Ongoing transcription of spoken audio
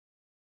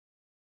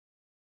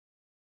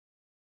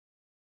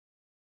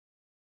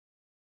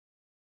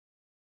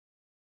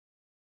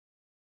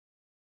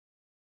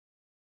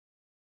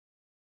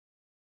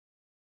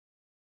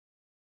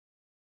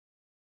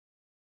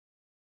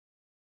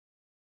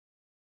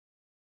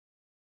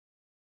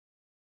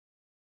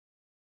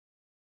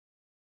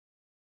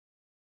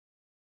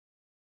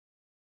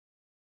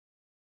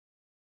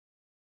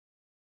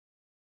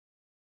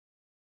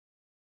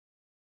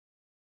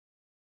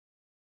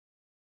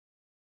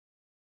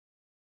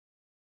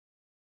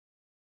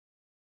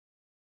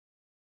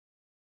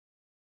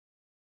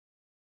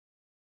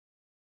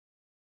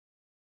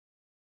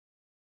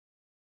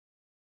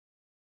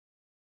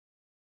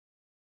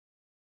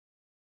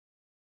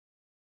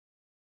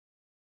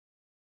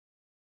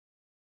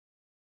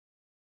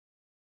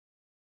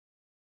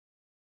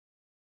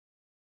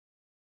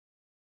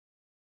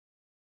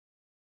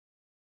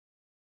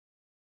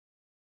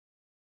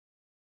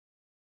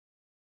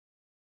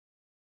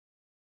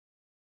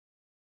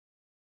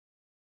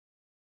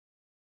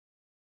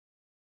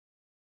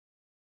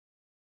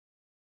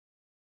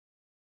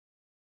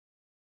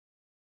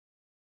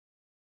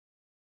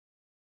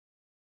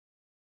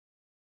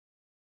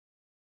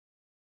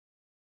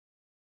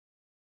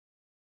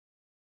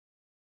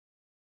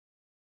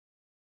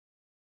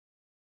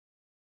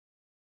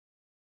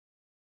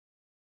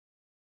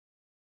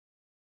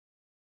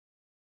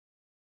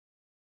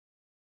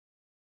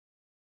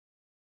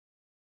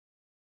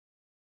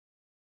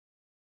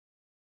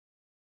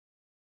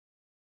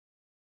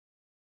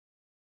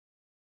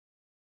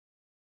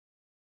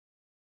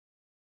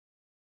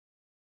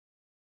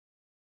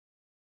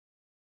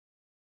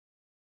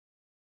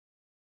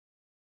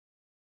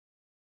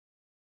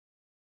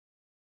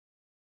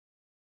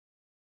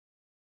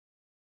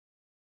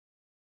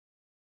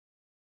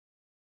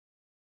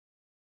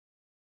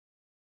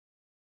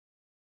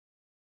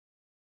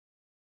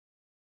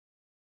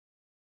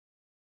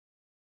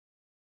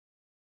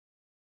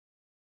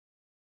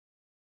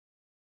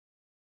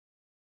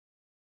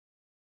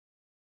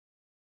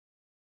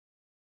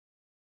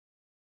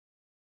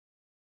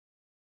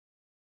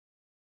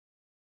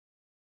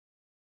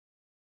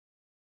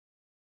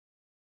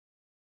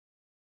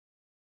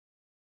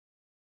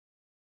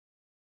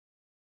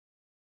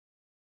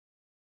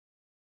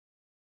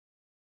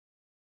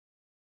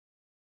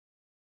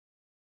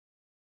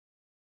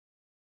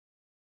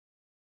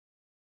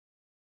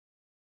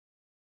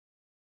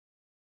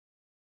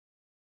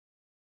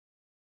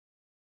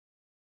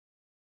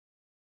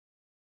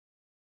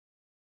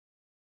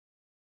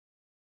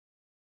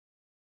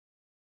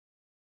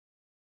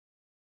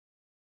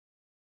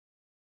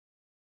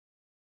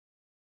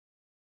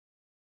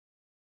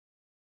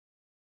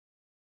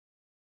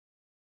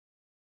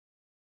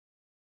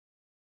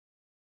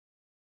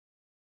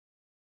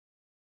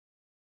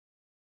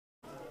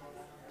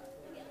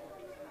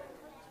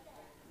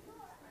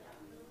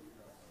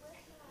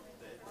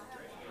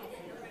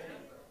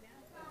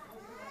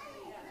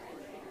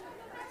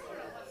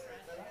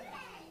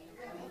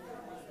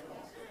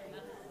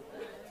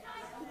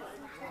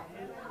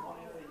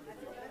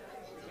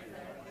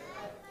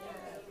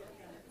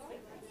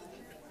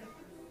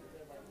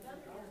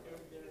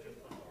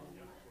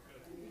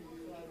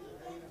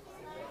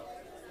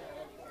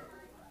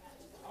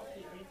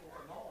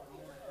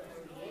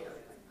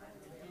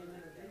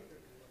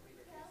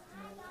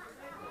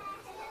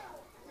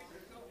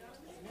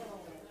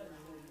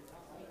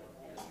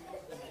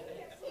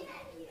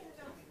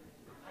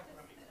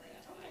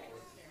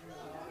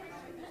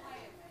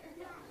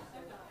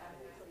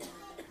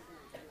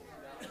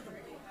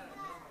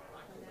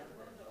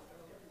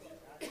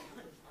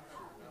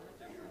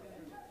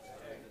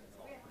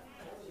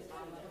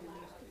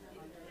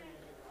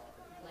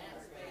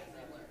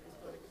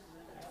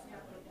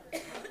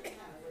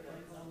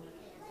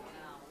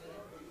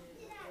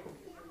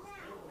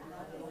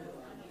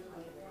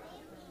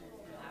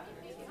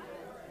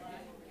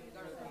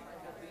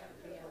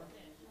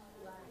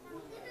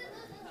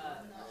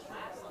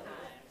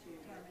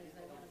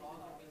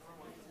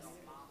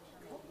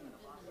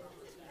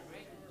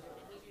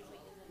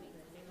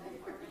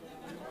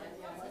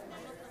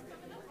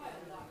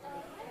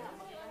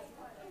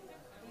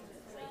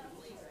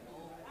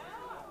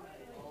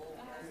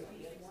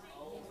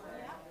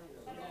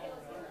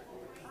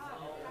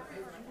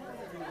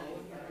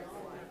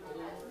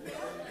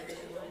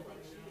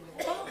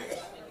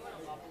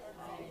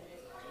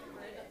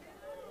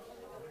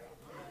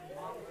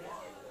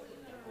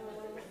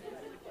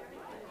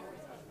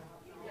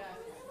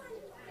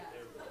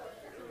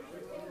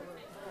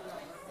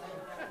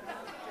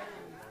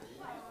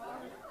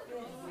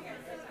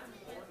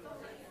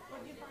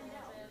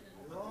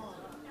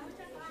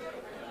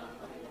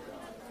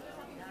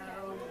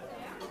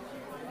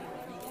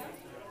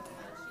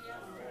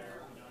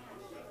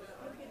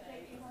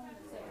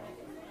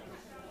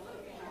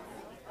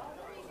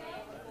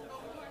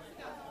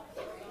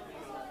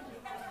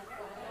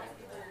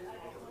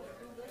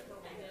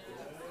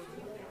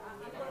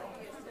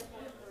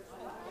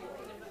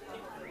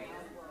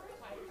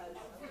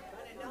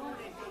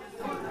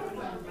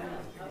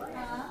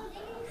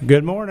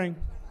Good morning.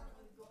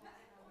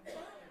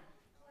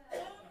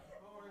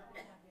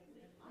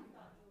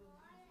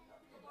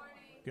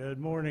 Good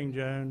morning,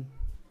 Joan.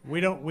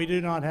 We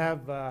do not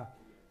have a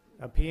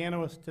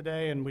pianist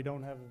today, and we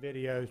don't have a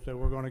video, so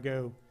we're going to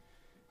go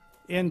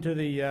into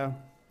the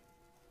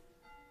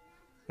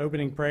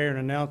opening prayer and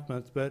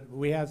announcements. But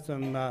we have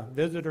some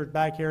visitors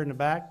back here in the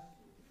back,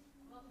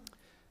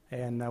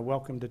 and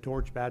welcome to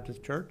Torch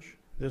Baptist Church.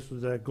 This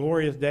is a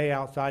glorious day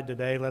outside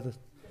today. Let us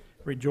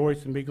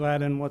rejoice and be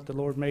glad in what the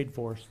Lord made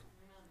for us.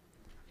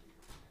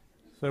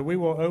 So we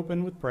will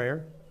open with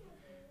prayer.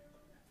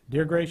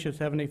 Dear gracious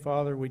Heavenly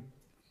Father, we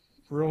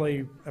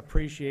really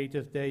appreciate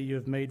this day you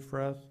have made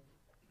for us.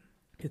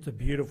 It's a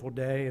beautiful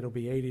day. It'll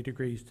be 80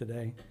 degrees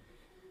today.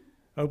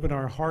 Open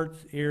our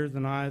hearts, ears,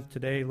 and eyes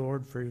today,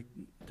 Lord, to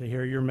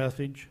hear your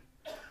message,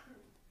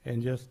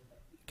 and just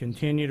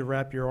continue to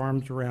wrap your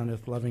arms around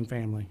this loving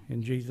family.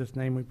 In Jesus'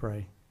 name we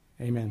pray.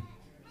 Amen.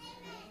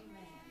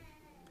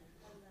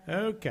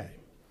 Okay.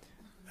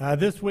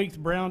 This week's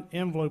brown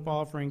envelope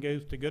offering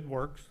goes to Good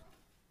Works.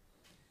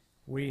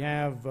 We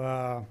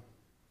have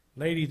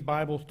ladies'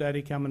 Bible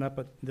study coming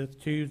up this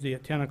Tuesday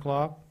at 10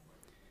 o'clock.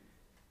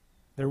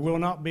 There will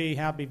not be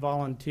happy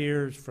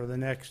volunteers for the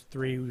next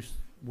 3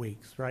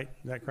 weeks, right?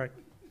 Is that correct?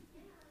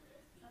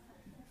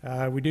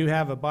 We do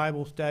have a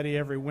Bible study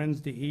every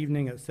Wednesday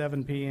evening at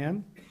 7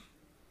 p.m.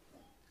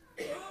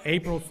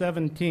 April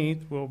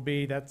 17th will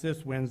be, that's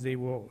this Wednesday,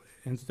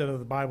 instead of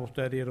the Bible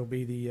study, it'll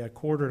be the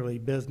quarterly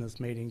business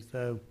meeting.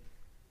 So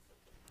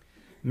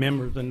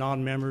members and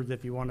non-members,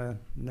 if you want to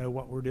know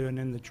what we're doing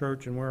in the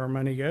church and where our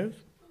money goes.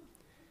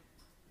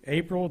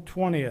 April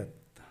 20th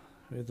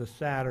is a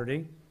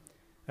Saturday,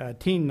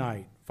 teen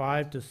night,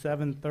 5 to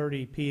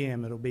 7:30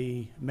 p.m. It'll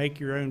be make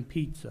your own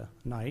pizza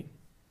night.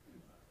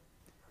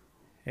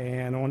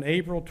 And on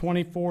April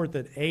 24th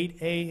at 8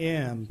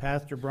 a.m.,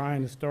 Pastor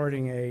Bryan is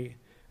starting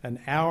an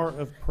hour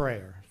of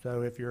prayer.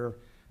 So if you're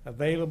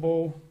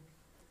available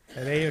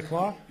at 8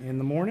 o'clock in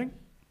the morning,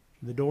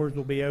 the doors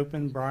will be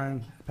open.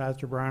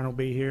 Pastor Bryan will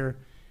be here,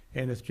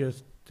 and it's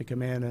just to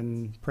come in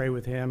and pray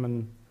with him,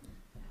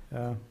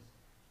 and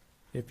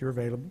if you're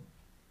available.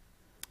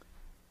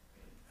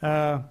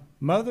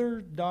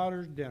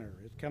 Mother-daughter's dinner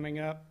is coming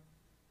up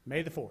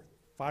May the 4th,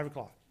 5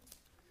 o'clock.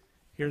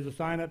 Here's a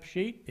sign-up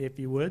sheet, if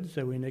you would,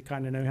 so we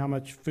kind of know how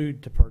much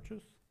food to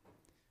purchase.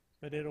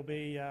 But it'll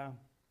be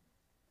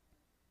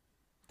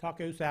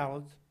taco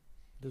salads,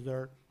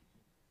 dessert,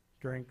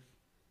 drinks.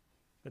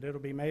 But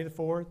it'll be May the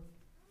 4th,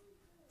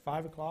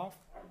 5 o'clock.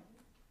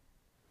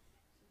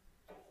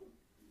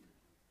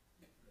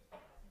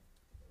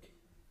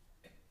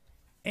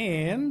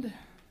 And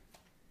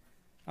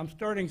I'm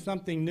starting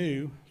something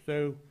new.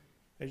 So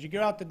as you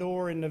go out the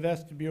door in the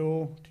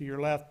vestibule, to your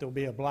left, there'll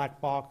be a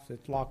black box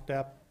that's locked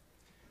up.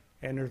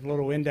 And there's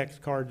little index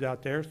cards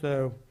out there.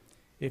 So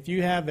if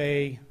you have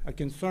a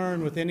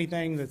concern with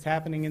anything that's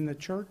happening in the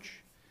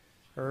church,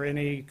 or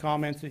any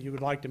comments that you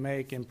would like to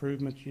make,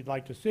 improvements you'd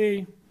like to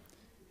see,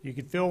 you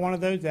could fill one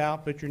of those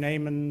out, put your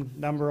name and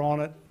number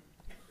on it.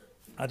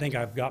 I think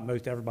I've got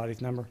most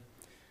everybody's number.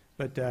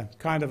 But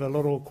kind of a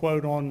little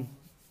quote on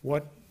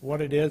what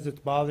it is that's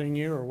bothering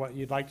you or what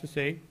you'd like to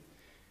see.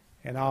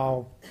 And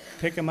I'll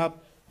pick them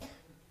up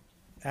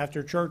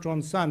after church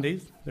on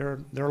Sundays. They're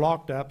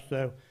locked up,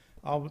 so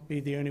I'll be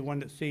the only one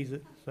that sees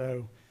it.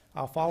 So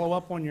I'll follow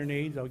up on your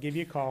needs. I'll give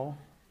you a call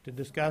to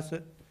discuss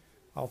it.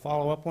 I'll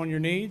follow up on your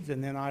needs,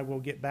 and then I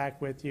will get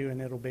back with you,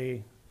 and it'll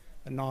be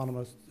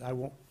anonymous. I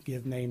won't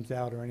give names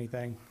out or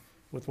anything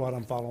with what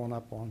I'm following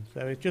up on.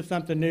 So it's just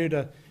something new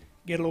to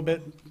get a little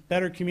bit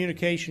better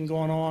communication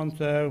going on.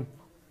 So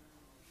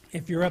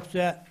if you're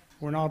upset,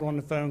 we're not on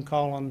the phone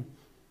calling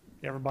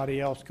everybody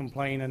else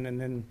complaining,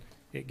 and then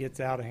it gets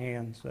out of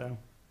hand. So,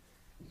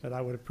 but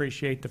I would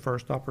appreciate the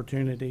first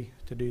opportunity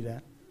to do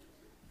that.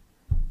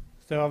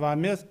 So have I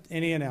missed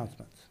any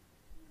announcements?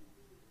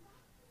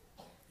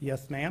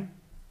 Yes, ma'am.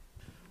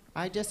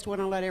 I just want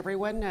to let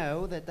everyone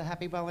know that the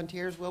Happy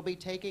Volunteers will be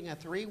taking a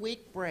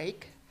 3-week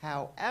break.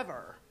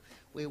 However,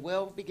 we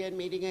will begin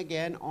meeting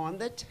again on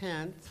the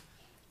 10th.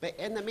 But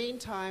in the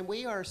meantime,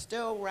 we are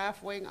still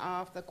raffling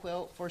off the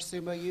quilt for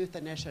Sumo Youth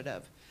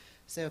Initiative.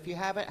 So if you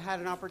haven't had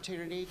an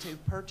opportunity to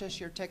purchase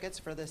your tickets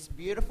for this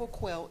beautiful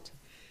quilt,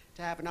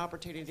 to have an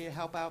opportunity to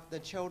help out the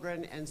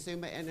children in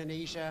Suma,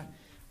 Indonesia,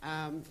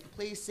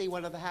 please see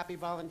one of the Happy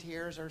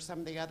Volunteers or some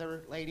of the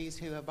other ladies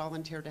who have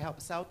volunteered to help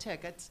sell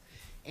tickets.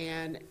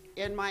 And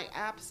in my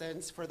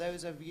absence, for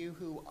those of you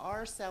who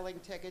are selling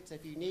tickets,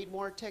 if you need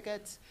more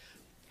tickets,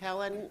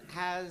 Helen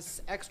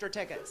has extra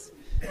tickets.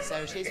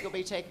 So she's going to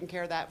be taking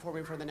care of that for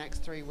me for the next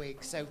 3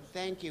 weeks. So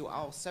thank you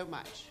all so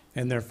much.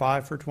 And they're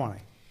 5 for $20.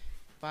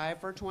 5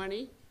 for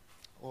 $20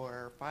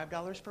 or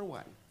 $5 for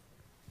one.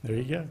 There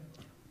you go.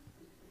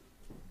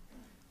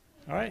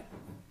 All right.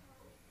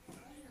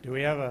 Do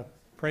we have a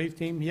praise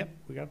team? Yep,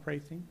 we got a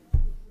praise team.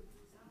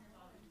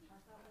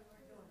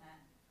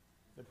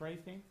 The praise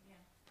team?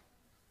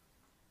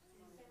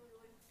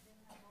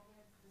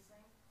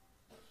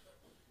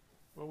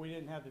 Well, we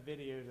didn't have the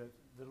video,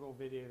 the little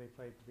video they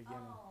played at the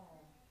beginning. Oh,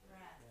 right.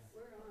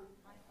 Yeah. We're on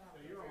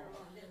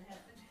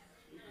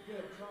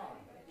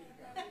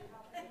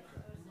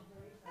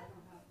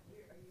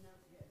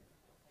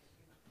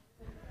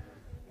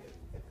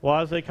Well,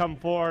 as they come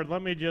forward,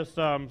 let me just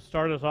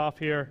start us off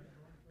here.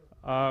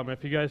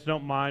 If you guys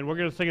don't mind, we're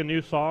going to sing a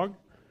new song.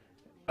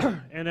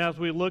 And as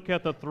we look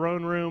at the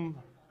throne room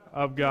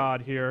of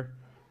God here,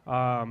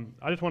 I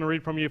just want to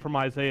read from you from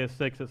Isaiah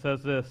 6. It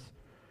says this: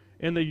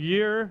 "In the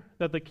year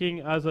that the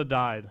king Uzzah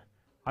died,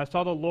 I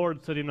saw the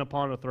Lord sitting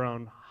upon a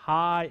throne,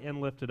 high and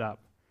lifted up,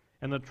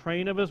 and the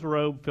train of his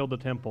robe filled the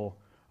temple.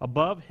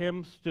 Above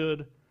him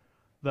stood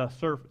the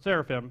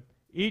seraphim.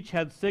 Each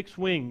had 6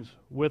 wings.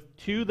 With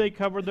 2 they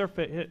covered their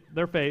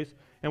face,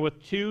 and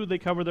with 2 they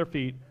covered their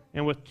feet,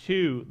 and with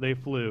 2 they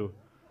flew.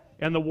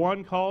 And the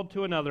one called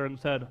to another and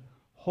said,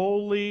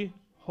 'Holy,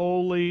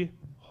 holy,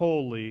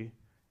 holy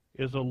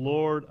is the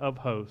Lord of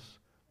hosts.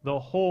 The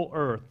whole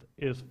earth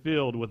is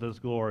filled with his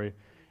glory.'"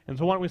 And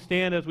so why don't we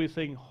stand as we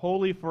sing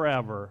 "Holy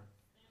Forever."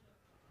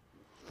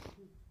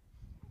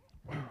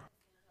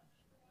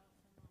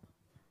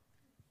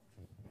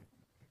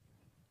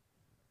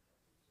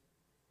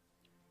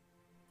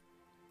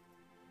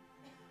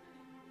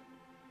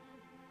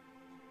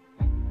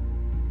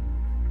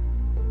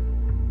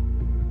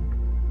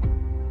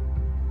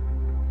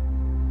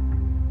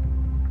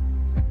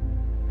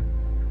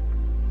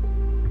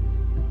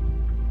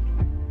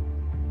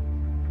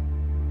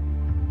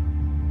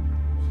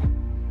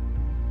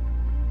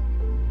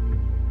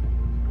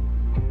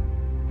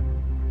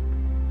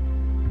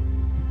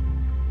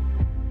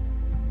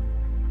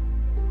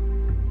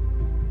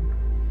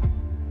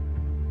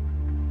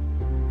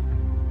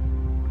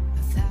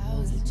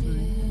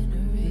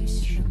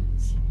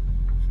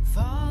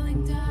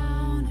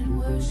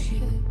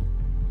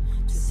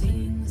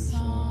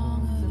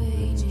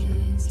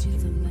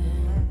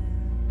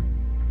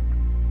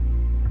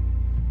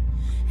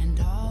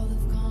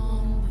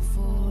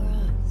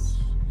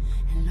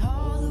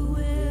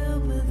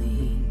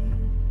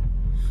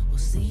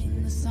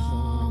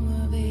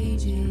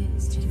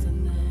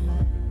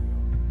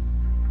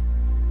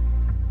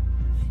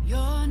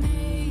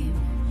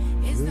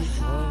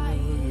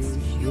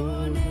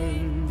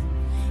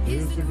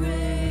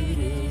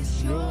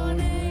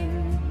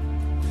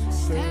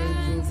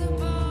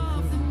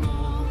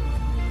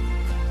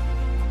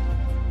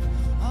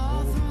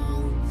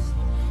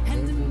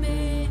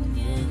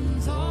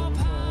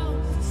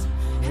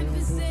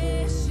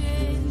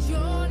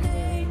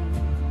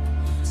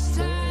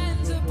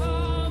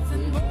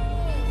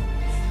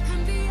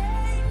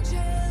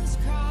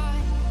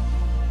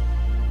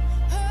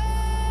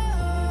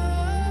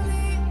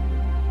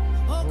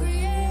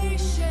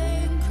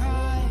 Creation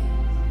cry,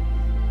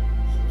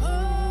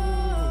 oh.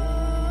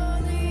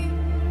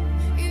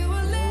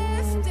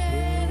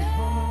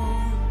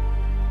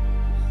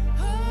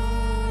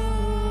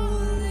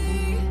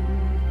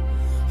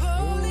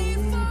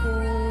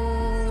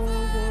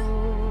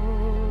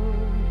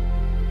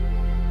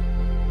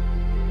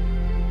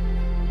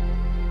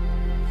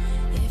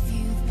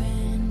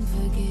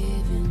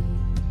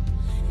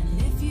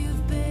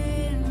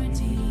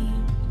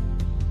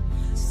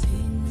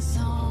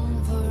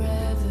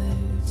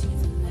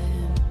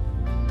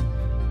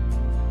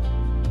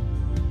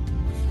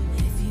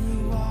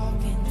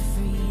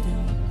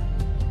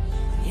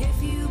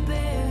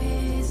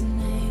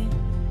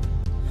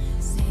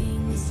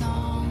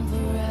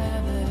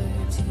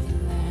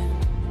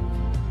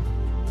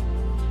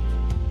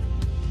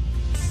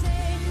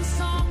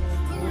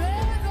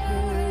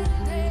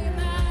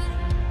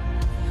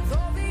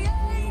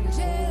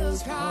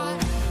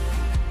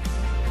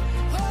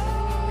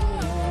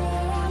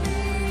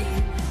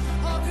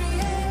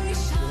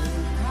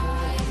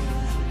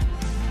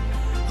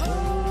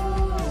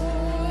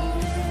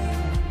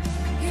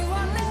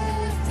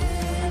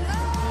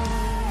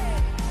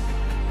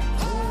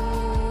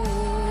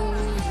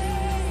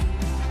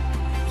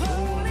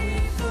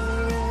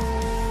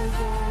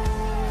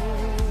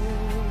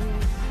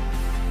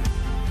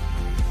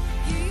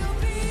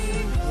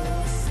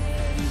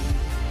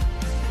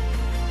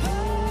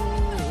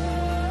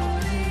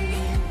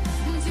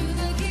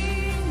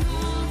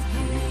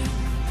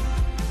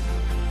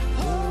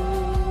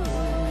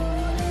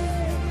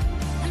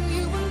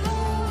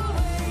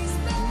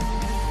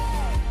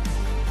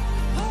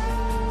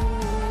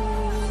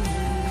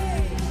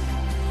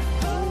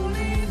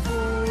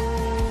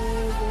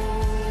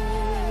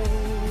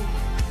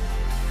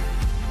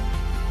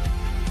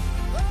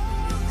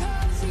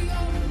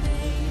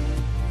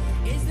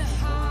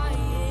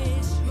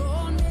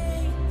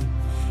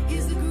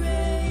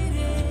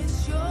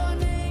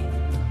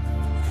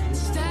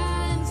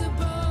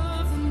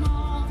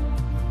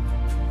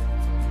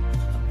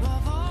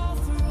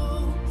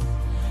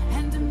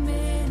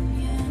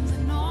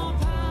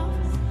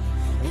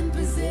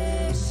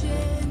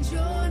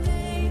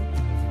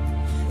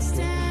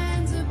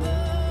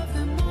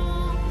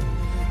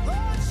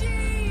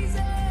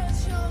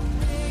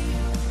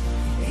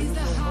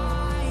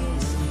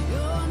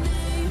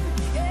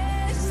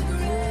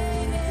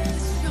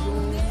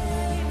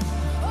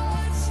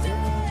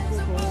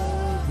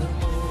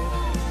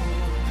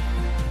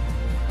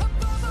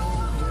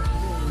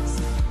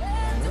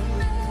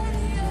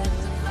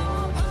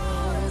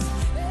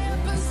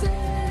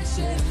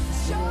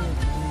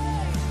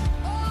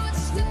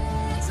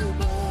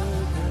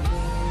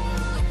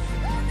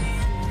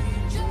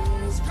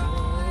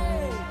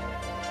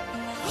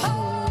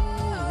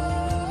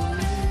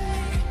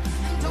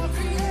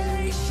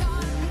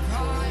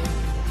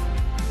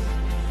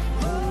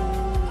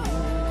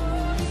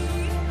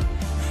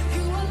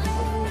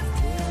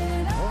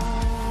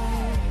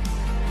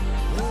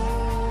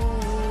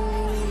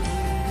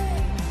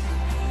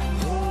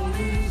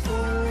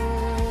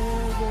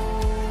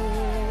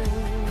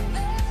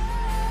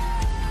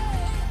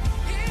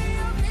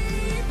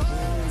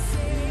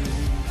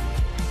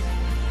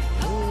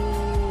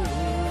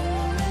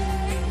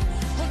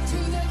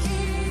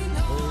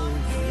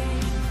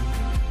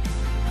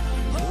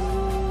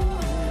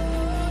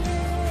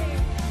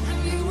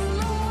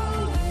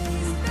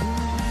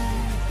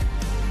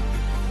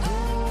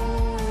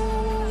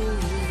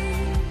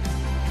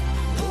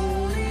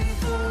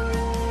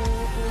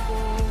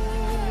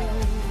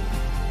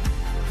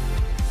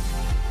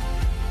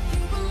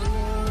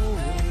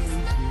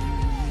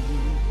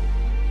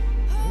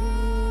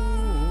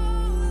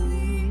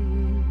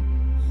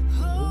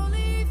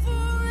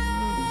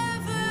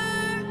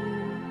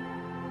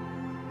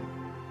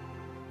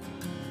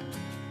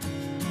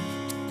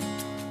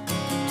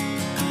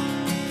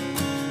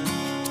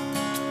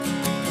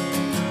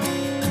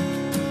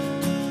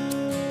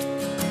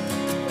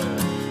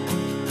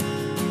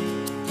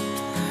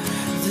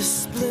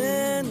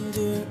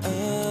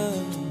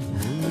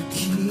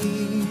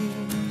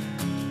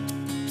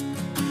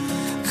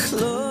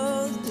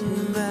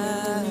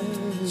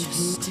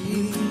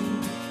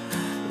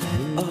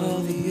 All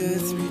the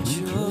earth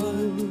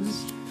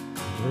rejoice,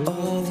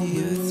 all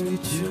the earth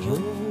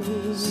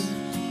rejoice.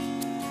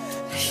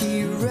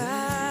 He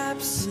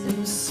wraps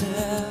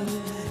himself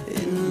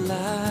in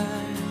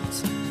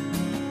light,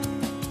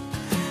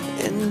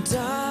 and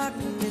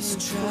darkness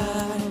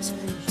tries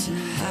to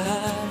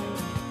hide,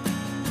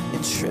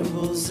 and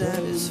trembles at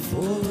his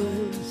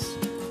voice,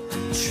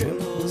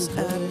 trembles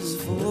at his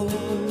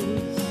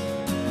voice.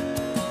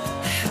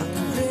 How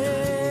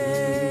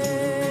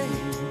great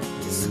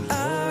is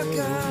our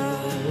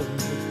God?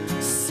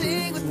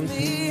 Sing with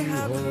me,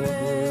 how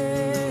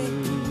great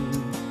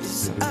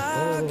is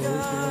our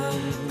God,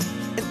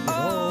 and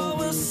all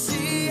will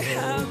see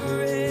how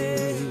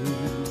great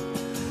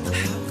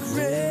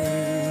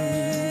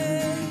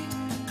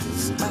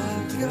is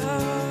our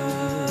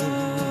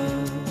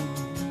God.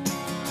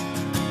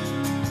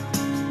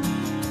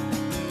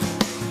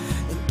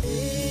 And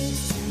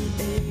age to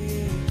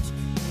age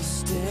he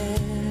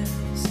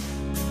stands,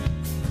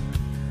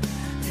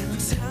 and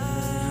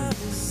time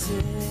is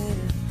in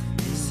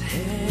his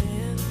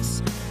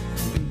hands,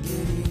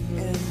 beginning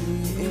and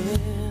the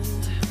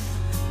end,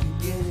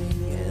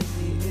 beginning and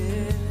the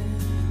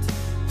end.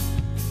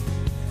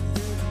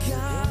 The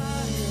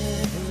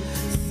Godhead,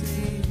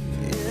 three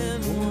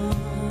in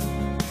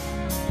one,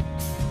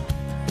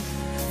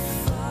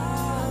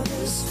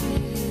 Father,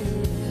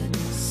 Spirit,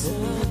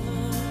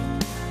 Son,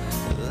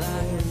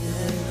 Lion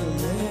and the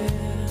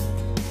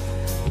Lamb,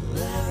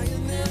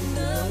 Lion and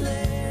the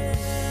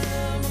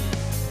Lamb.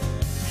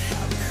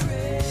 How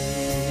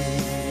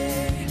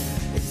great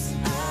is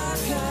our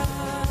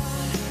God?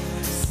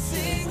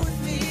 Sing with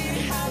me,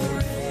 how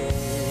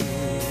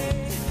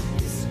great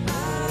is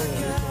our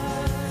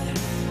God,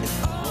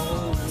 and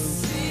all will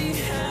see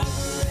how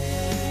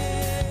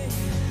great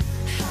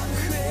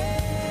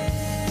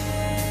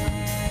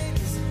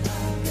is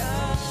our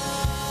God.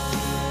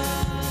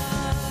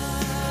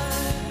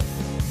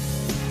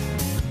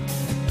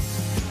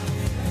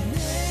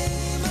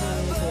 Name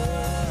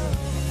above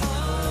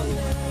all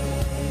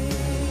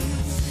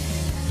names,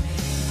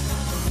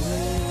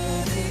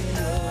 worthy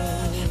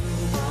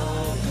of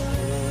all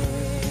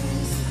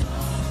praise.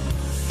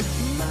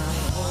 My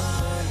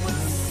heart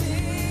will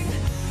sing,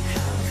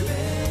 how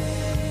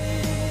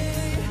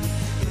great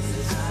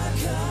is our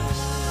God.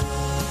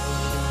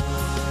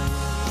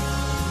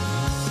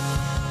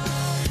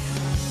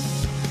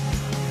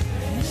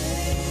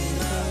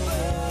 Name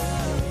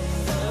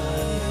above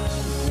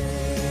all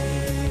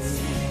names,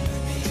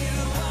 you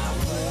are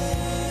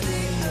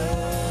worthy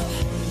of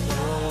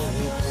all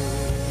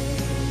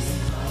praise.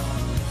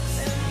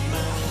 And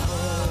my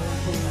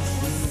heart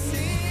will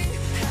sing,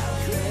 how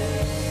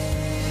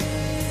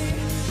great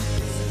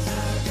is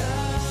our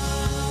God.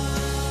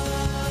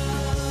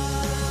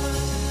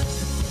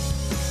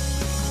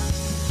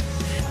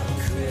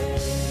 How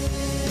great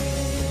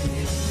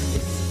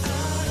is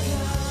our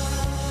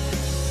God.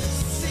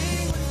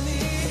 Sing with me,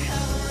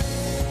 how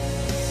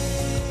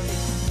great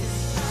is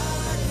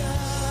our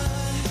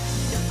God.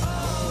 And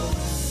all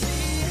will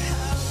see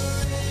how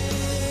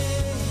great is our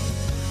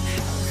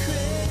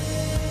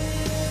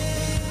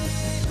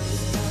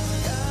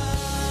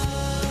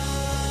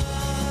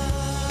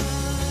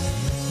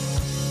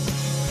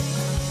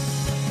God.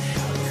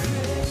 How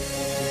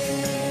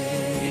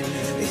great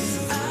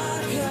is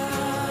our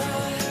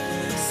God.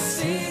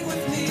 Sing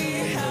with me,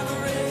 how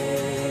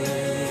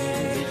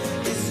great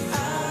is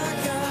our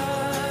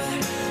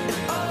God.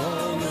 And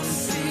all will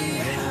see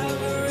how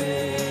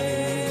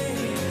great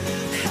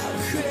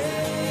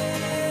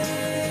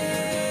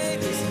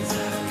is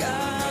our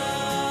God.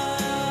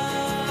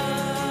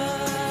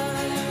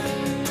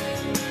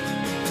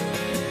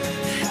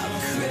 How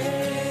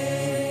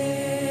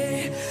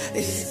great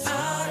is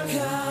our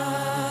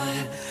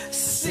God.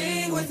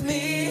 Sing with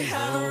me,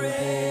 how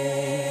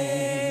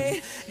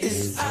great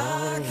is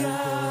our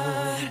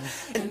God,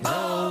 and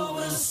all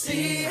will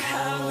see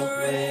how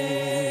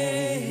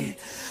great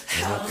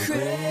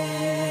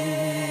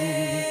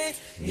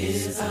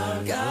is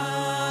our God.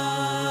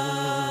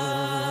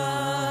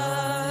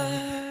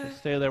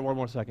 Stay there one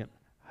more second.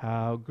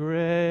 How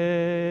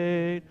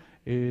great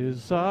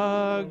is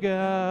our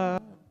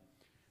God.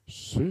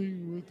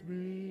 Sing with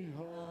me,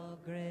 How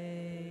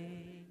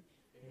great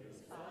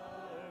is our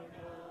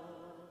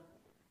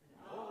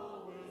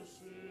always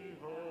see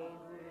how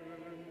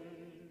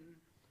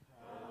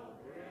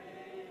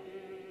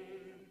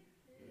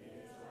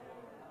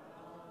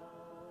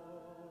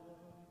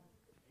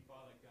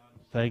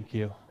Thank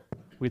you.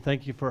 We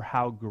thank you for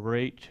how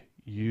great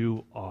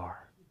you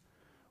are.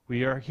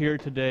 We are here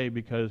today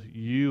because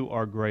you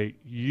are great.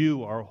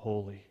 You are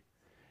holy.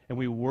 And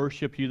we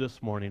worship you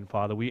this morning,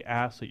 Father. We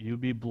ask that you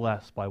be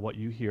blessed by what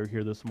you hear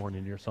here this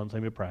morning. In your son's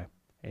name we pray.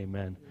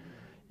 Amen.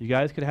 You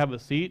guys could have a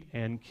seat.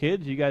 And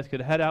kids, you guys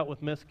could head out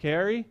with Miss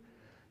Carrie.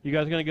 You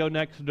guys are going to go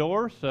next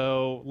door.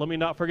 So let me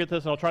not forget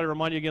this, and I'll try to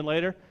remind you again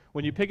later.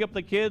 When you pick up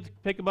the kids,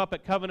 pick them up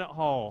at Covenant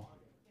Hall.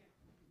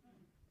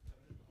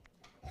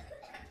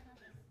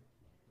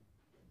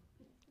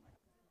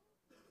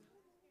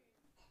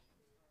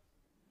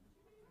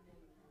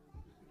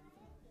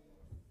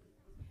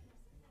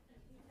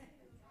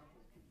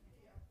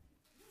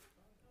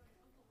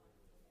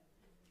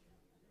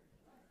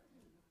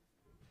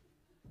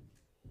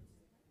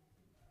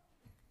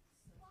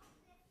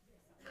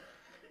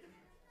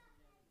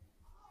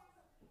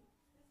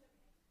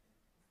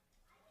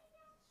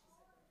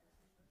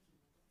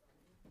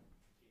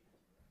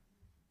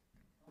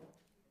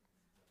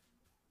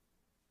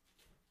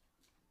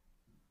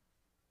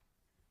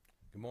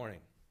 Good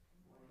morning.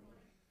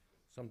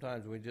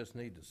 Sometimes we just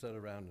need to sit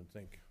around and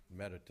think,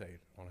 meditate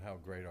on how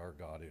great our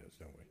God is,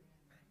 don't we?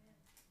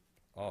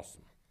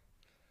 Awesome.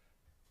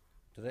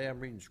 Today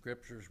I'm reading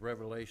scriptures,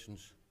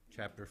 Revelations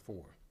chapter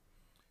 4.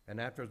 And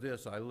after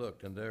this I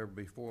looked, and there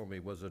before me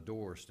was a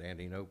door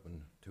standing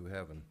open to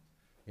heaven,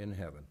 in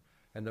heaven.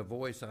 And the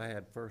voice I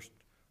had first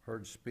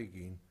heard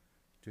speaking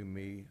to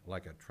me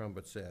like a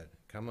trumpet said,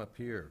 "Come up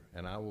here,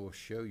 and I will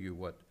show you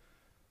what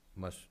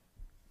must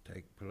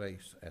take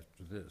place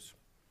after this."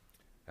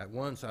 At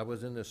once I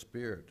was in the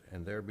Spirit,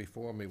 and there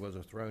before me was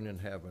a throne in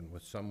heaven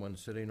with someone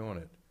sitting on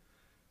it.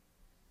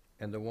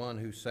 And the one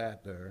who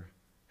sat there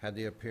had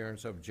the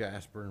appearance of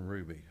jasper and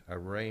ruby, a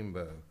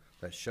rainbow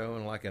that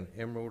shone like an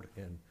emerald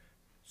and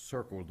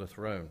circled the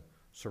throne.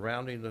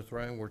 Surrounding the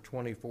throne were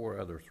 24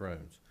 other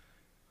thrones,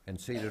 and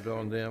seated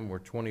on them were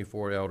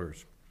 24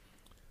 elders.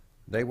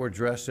 They were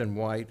dressed in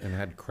white and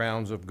had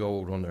crowns of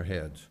gold on their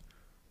heads.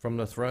 From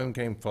the throne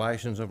came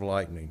flashings of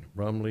lightning,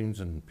 rumblings,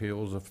 and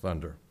peals of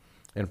thunder.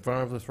 In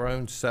front of the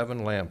throne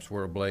 7 lamps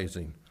were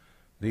ablazing.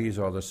 These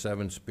are the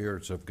 7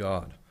 spirits of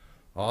God.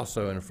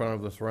 Also in front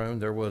of the throne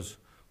there was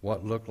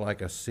what looked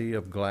like a sea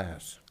of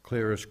glass,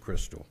 clear as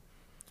crystal.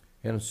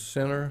 In the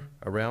center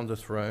around the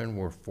throne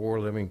were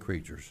 4 living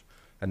creatures,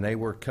 and they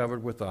were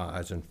covered with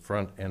eyes in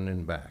front and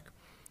in back.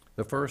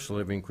 The first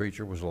living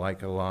creature was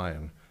like a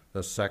lion,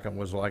 the second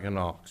was like an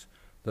ox,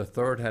 the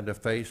third had a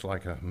face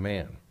like a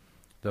man,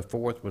 the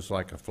fourth was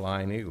like a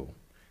flying eagle.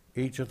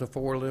 Each of the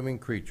 4 living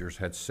creatures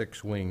had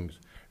 6 wings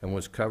and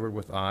was covered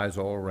with eyes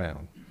all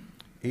around.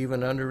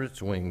 Even under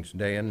its wings,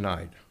 day and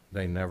night,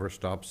 they never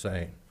stopped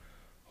saying,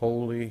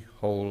 "Holy,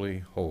 holy,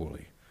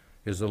 holy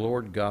is the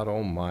Lord God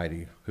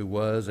Almighty, who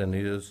was and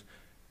is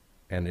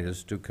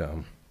to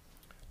come."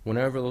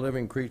 Whenever the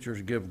living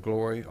creatures give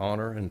glory,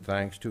 honor, and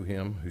thanks to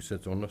him who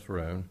sits on the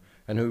throne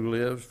and who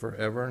lives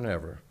forever and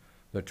ever,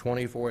 the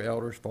 24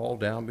 elders fall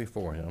down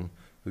before him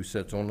who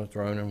sits on the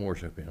throne and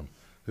worship him,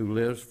 who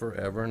lives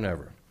forever and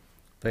ever.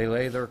 They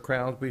lay their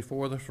crowns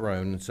before the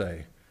throne and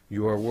say,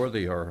 "You are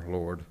worthy, our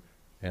Lord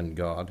and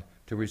God,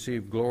 to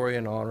receive glory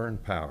and honor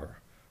and power.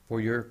 For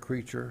you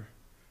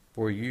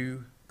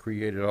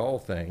created all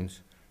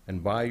things,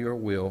 and by your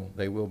will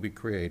they will be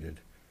created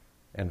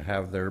and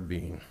have their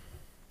being."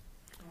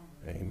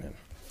 Amen.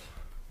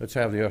 Let's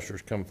have the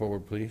ushers come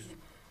forward, please.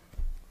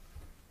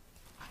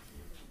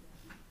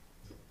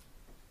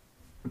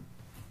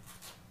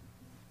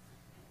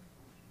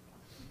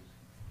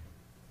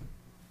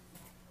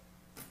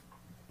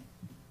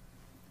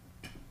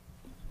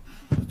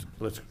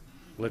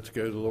 Let's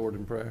go to the Lord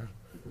in prayer.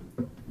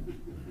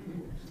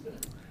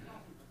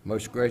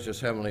 Most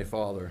gracious Heavenly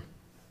Father,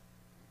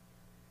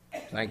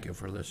 thank you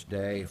for this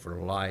day,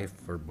 for life,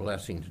 for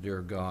blessings,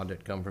 dear God,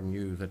 that come from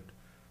you, that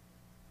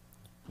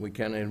we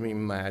can't even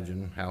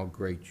imagine how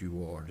great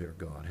you are, dear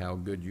God, how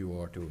good you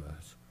are to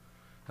us.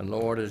 And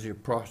Lord, as you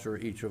prosper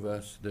each of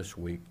us this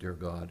week, dear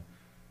God,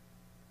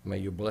 may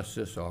you bless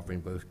this offering,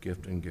 both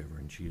gift and giver,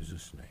 in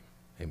Jesus' name.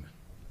 Amen.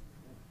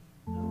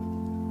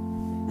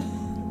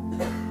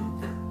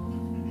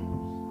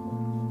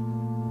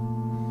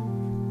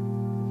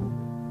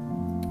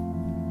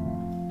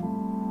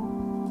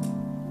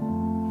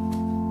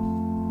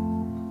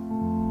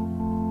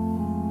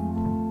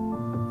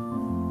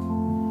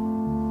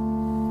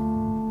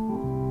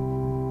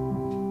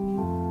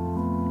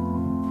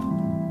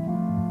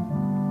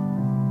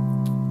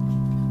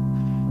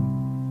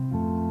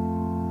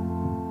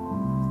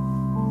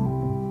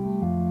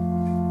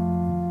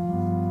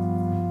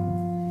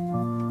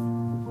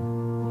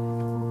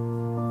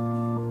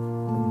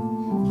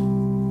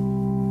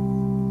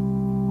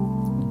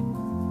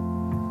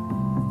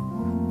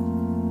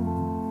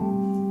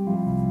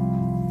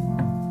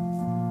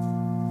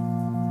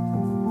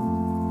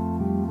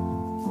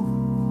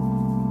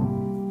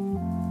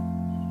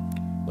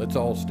 Let's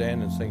all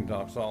stand and sing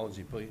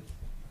doxology, please.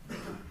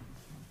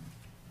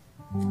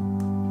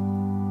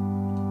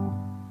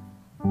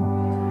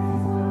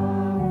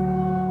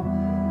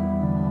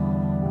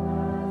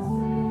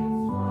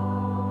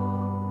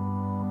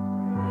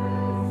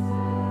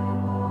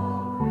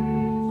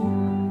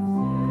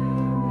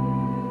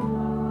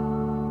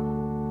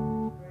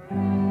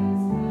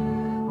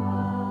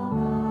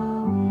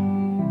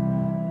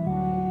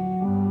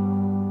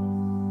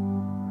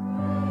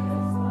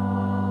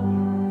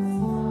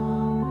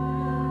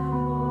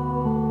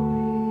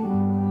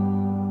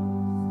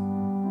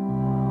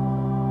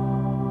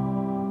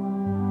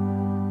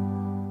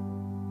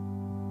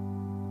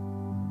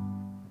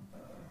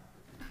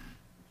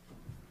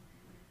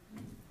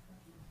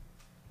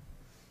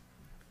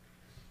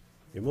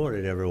 Good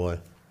morning,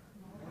 everyone.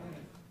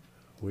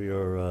 We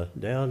are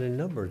down in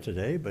number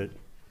today, but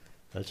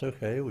that's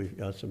okay. We've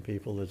got some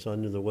people that's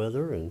under the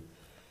weather and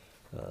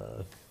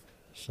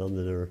some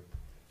that are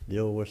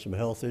dealing with some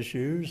health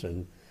issues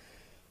and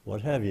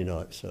what have you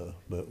not. So,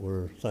 but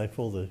we're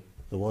thankful that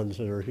the ones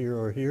that are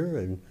here,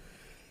 and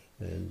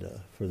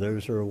for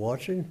those who are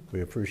watching,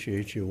 we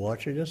appreciate you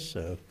watching us.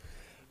 So,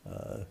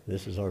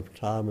 this is our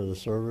time of the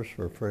service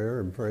for prayer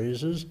and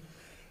praises.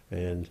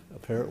 And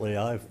apparently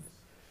I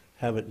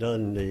haven't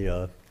done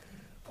the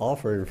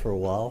offering for a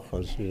while,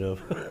 because,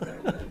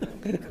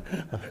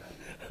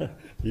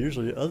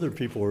 usually other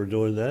people are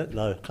doing that, and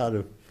I kind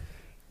of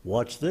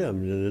watch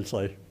them, and it's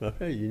like,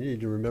 hey, you need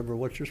to remember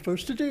what you're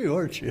supposed to do,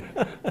 aren't you?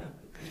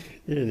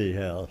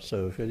 Anyhow,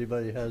 so if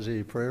anybody has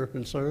any prayer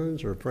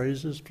concerns or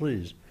praises,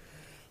 please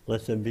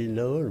let them be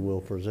known, and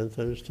we'll present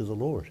those to the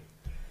Lord.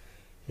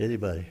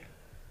 Anybody?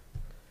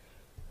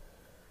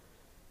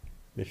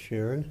 Miss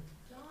Sharon?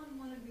 John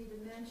wanted me to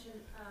mention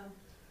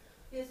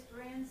his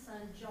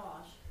grandson,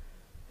 Josh.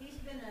 He's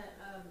been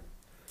a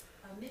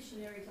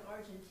missionary to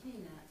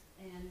Argentina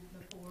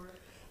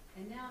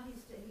and now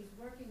he's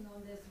working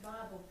on this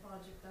Bible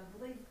project. I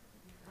believe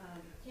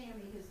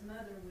Tammy, his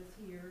mother, was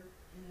here,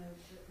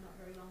 not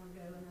very long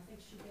ago, and I think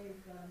she gave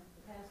the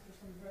pastor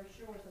some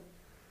brochures of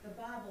the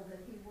Bible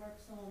that he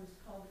works on. Is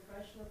called the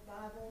Fresh Look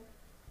Bible.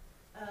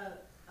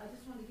 I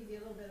just want to give you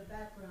a little bit of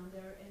background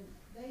there, and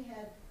they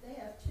have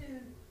two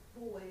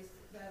boys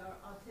that are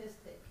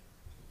autistic,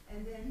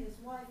 and then his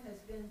wife has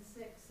been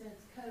sick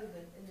since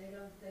COVID, and they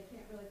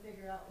can't really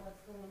figure out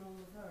what's going on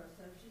with her,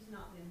 so she's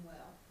not been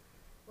well.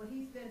 Well,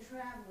 he's been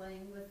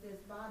traveling with this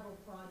Bible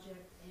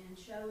project and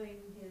showing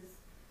the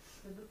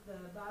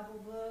Bible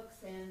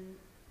books and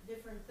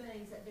different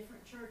things at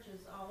different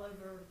churches all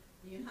over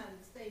the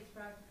United States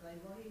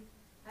practically. Well, he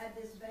had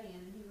this van,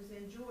 and he was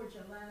in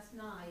Georgia last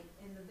night,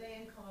 and the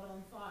van caught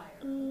on fire.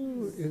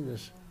 Oh,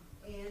 goodness.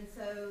 And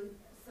so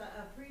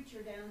a preacher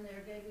down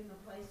there gave him a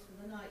place for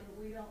the night, but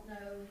we don't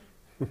know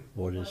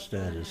What his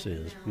status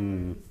is.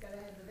 He's got to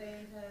have the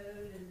van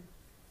towed and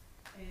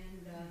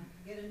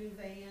get a new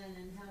van,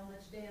 and how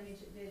much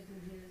damage it did to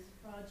his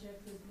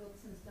project, his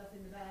books and stuff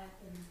in the back,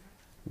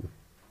 and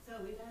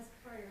so we'd ask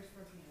prayers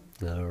for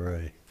him All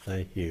right.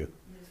 Thank you.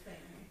 and his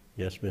family.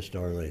 Yes, Miss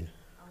Darlene.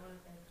 I want to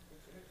thank the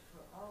church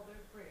for all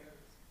their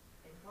prayers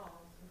and calls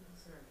and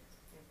concerns.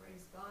 And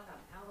praise God,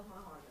 I'm out of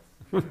my harness.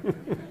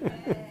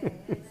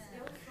 It's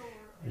still sore.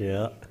 and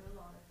Yeah. I do a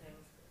lot of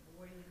things, but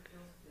boy, it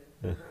feels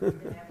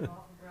good. Been having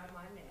off around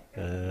my neck.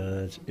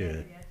 That's And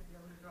good. you have to be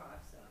able to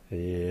drive some.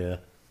 Yeah.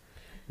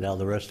 Now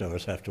the rest of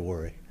us have to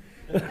worry.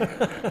 Russ is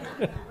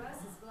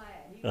glad.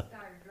 He was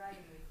tired of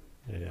dragging me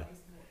from Yeah. place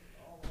to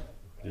all the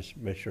way. Just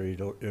make sure you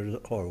don't do the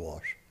car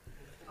wash.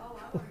 Oh,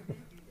 I already did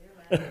you there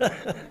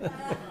last night.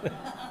 Put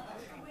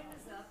the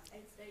windows up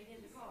and stayed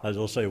in the car. I was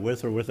going to say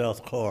with or without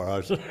the car. I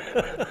learned a lesson.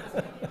 Yes,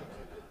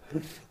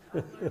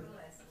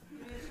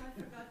 I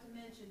forgot to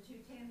mention too,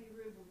 Tammy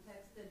Rubel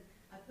texted,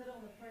 I put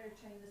on the prayer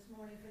chain this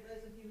morning, for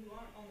those of you who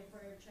aren't on the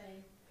prayer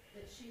chain,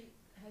 that she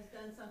has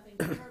done something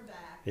to her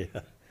back,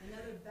 Yeah.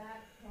 another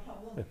back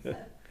problem,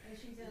 and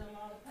she's in a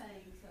lot of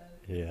pain, so.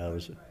 Yeah, I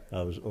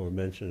was going to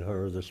mention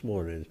her this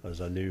morning,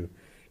 as I knew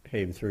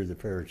came through the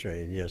prayer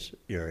chain. Yes,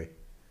 Gary.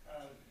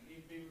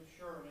 Need to be with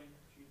Shirley.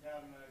 She's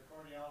having a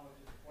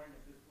cardiologist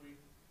appointment this week,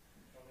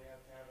 so they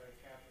have to have a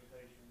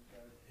catheterization, so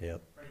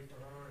Yep. pray for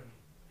her, and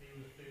be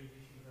with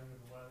Susie, she's under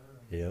the weather.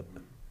 Yep.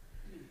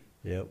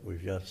 Yep.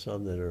 We've got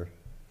some that are,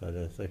 I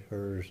don't think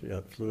hers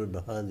got fluid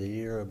behind the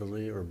ear, I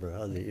believe, or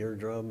behind the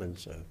eardrum, and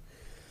so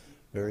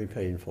very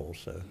painful.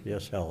 So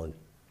yes, Helen.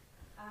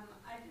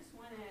 I just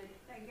want to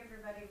thank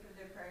everybody for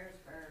their prayers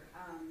for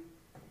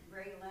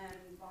Braylon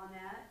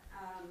Bonnet,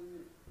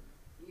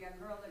 young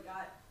girl that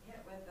got hit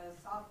with a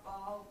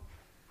softball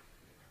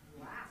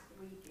last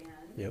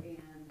weekend. Yep.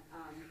 And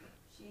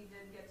she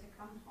did get to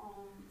come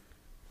home.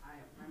 I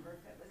don't remember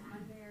if it was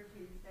Monday or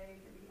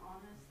Tuesday, to be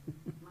honest.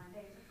 My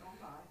days have gone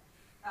by.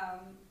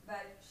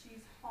 But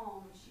she's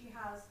home. She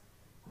has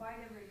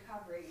quite a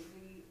recovery.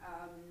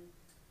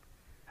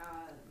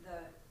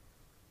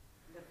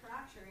 The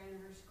fracture in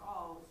her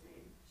skull,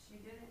 she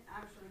didn't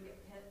actually get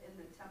hit in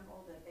the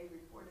temple that they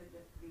reported to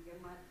begin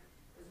with.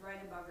 It was right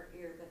above her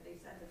ear, but they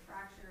said the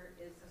fracture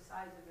is the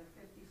size of a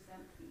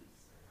 50-cent piece.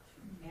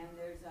 And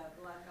there's a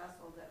blood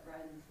vessel that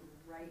runs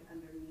right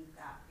underneath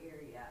that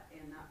area,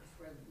 and that was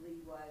where the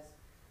bleed was.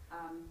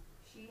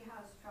 She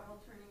has trouble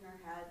turning her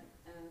head,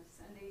 and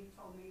Cindy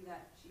told me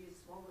that she is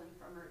swollen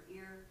from her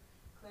ear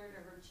clear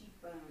to her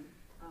cheekbone,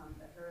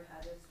 that her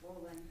head is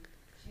swollen.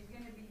 She's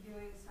going to be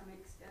doing some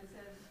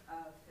extensive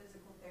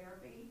physical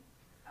therapy,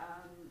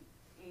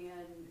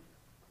 and,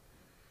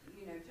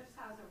 just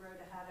has a road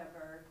ahead of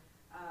her.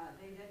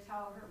 They did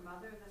tell her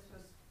mother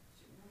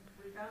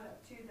we found out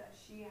too that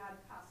she had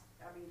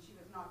she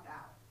was knocked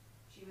out.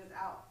 She was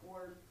out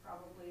for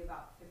probably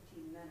about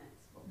 15 minutes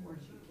before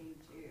she came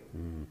to.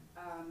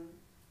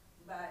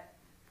 But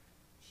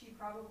she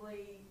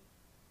probably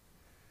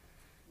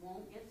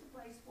won't get to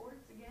play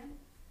sports again.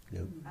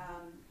 Yep.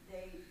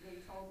 They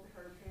told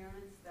her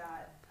parents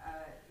that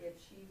if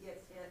she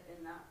gets hit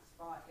in that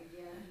spot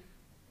again,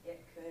 it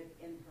could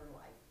end her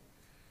life.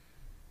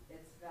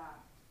 It's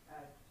that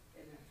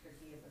in a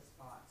tricky of a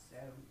spot.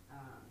 So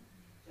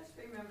just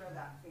remember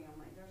that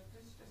family. There's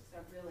just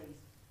a really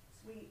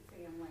sweet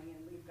family,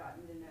 and we've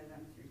gotten to know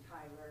them through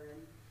Tyler.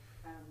 And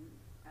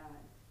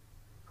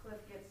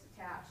Cliff gets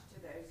attached to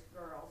those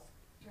girls.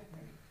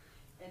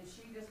 And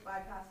she just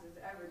bypasses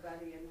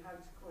everybody and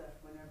hugs Cliff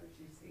whenever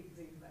she sees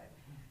him. But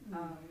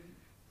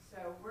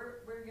So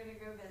we're gonna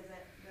go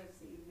visit this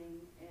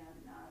evening and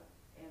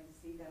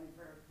see them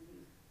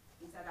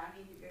he said, I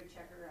need to go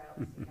check her out,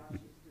 see how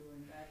she's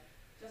doing, but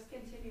just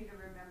continue to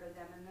remember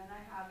them. And then I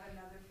have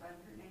another friend,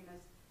 her name is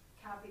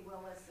Kathy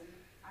Willis, and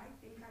I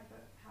think I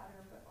had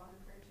her put on a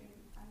prayer chain.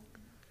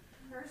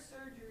 Her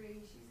surgery,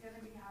 she's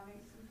gonna be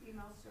having some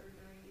female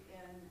surgery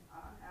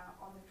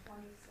on the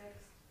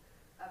 26th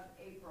of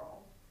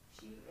April.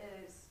 She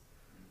has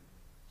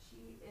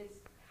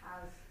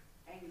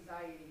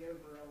anxiety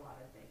over a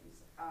lot of things.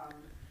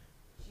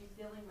 She's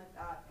dealing with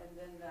that, and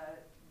then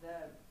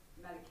the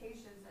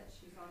medications that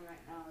she's on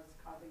right now is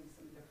causing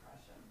some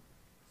depression.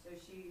 So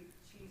she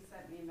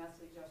sent me a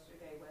message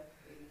yesterday with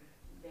the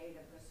date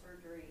of the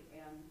surgery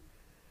and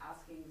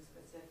asking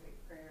specific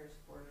prayers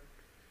for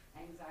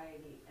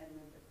anxiety and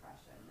the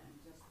depression, and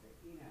just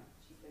that,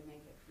 she can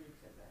make it through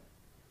to the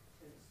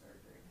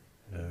surgery.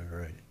 All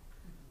right.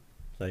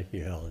 Thank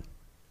you, Helen.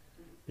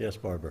 Yes,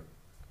 Barbara.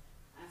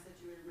 I said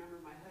you would remember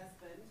my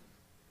husband.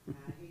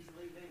 He's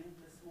leaving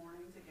this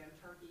morning to go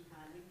turkey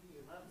hunting. He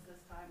loves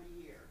this time of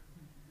year.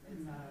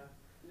 It's a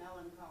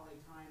melancholy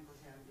time for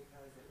him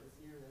because it was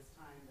near this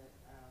time that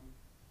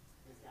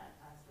his dad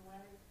passed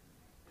away,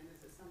 and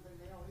this is something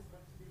they always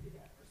love to do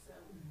together. So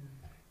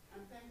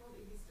I'm thankful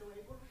that he's still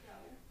able to go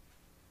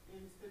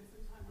and spend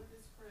some time with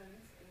his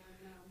friends, and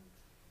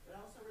but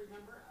also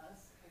remember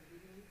us as we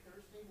leave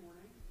Thursday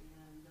morning,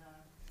 and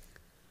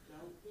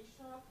don't be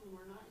shocked when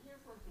we're not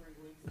here for 3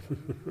 weeks.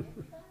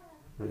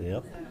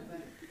 Yep. So,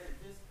 but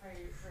just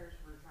prayers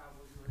for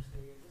traveling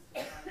mercy and just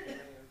a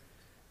time of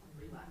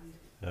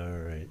relaxing. All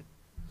right.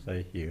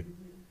 Thank you.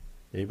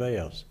 Anybody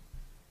else?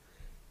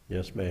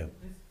 Yes, ma'am.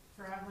 Just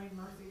traveling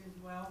mercy as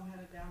well. I'm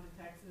headed down to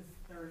Texas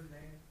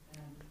Thursday,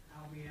 and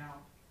I'll be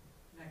out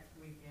next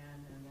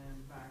weekend and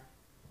then back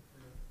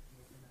for the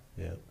weekend.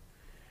 Yep.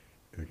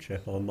 Go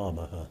check on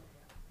Mama, huh?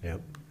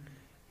 Yep.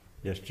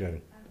 Yes,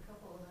 Joan. I have a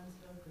couple of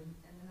unspoken,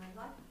 and then I'd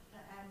like to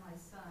add my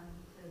son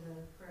to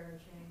the prayer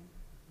chain,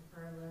 the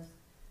prayer list.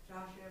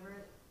 Josh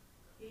Everett,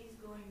 he's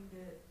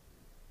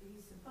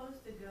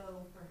supposed to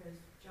go for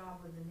his job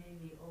with the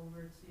Navy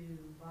over to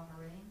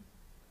Bahrain,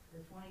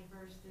 the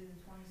 21st through the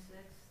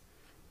 26th.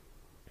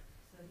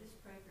 So just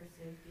pray for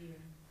safety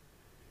and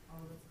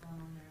all that's going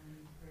on there,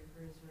 and pray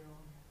for Israel,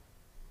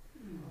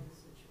 all the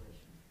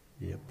situation.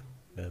 Yep.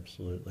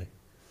 Absolutely.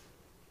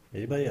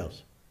 Anybody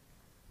else?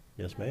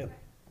 Yes, ma'am.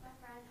 My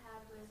friend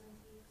had wisdom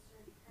teeth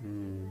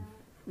surgery.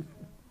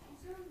 She's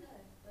doing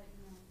good, but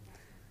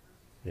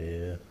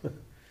Yeah.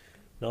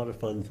 Not a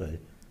fun thing.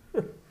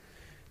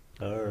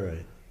 All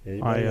right.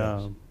 Anybody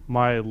else?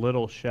 My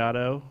little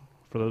shadow,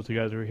 for those of you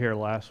guys who were here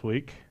last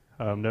week,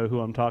 know who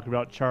I'm talking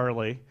about.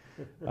 Charlie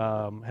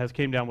has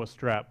came down with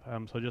strep.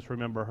 So just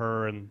remember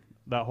her and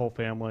that whole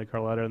family,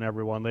 Carletta and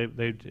everyone.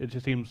 It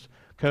just seems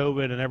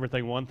COVID and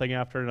everything, one thing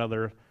after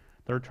another.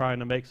 They're trying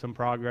to make some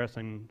progress,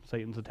 and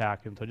Satan's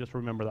attacking. So just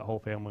remember that whole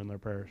family in their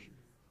prayers.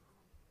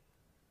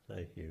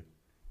 Thank you.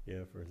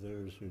 Yeah, for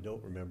those who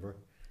don't remember,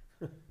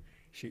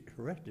 she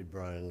corrected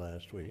Bryan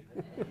last week.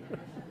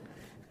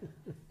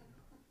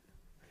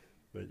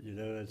 But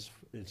it's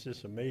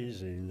just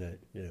amazing that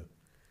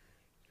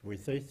we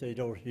think they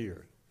don't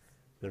hear,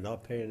 they're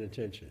not paying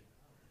attention.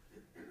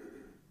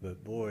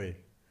 But boy,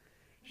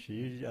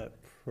 she got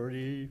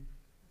pretty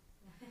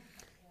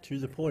to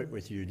the point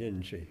with you,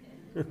 didn't she?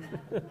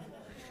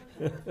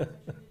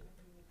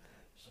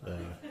 So,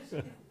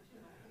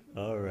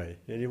 all right.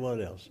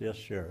 Anyone else? Yes,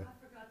 Sharon. I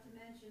forgot to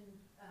mention,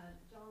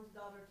 John's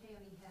daughter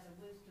Tammy had a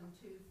wisdom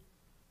tooth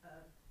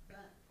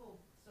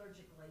pulled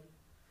surgically,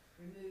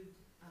 removed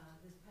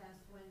this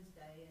past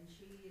Wednesday, and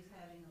she is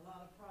having a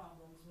lot of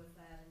problems with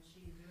that, and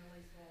she's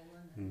really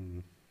swollen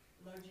and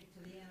allergic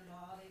to the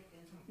antibiotic,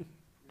 and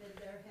then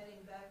they're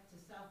heading back to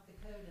South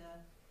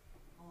Dakota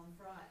on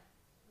Friday.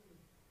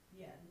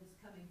 Yeah, this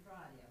coming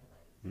Friday, I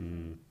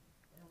believe.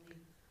 They'll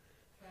need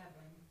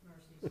traveling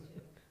mercies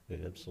too.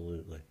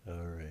 Absolutely.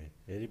 All right.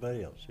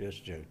 Anybody else? Yes,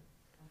 Joan.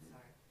 I'm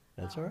sorry.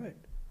 That's all right.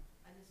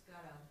 I just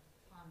got a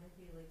Honda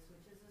Helix,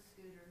 which is a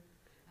scooter.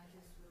 I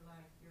just would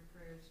like your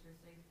prayers for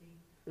safety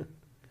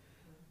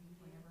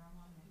whenever I'm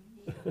on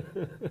there.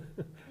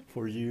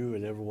 For you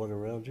and everyone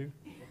around you?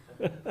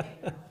 I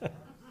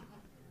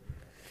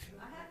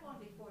had one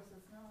before, so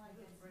it's not like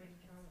it's brave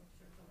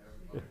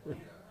Charlie.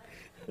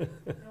 No, I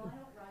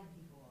don't ride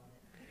people on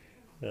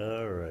it.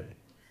 All right.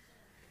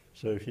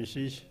 So if you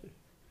see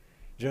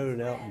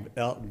Joan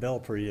out in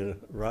Belpre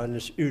riding a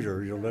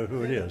scooter, you'll know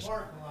who it is.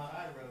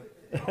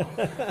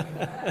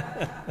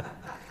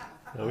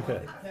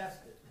 Okay.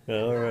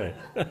 All right.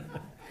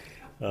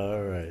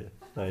 All right.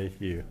 Thank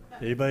you.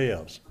 Anybody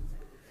else?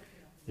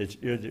 It's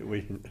good that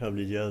we can come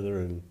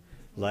together and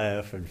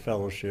laugh and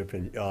fellowship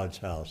in God's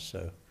house.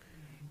 So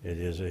it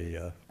is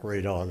a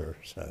great honor.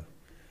 So,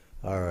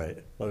 all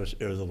right. Let us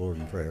go to the Lord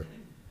in prayer.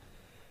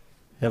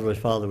 Heavenly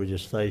Father, we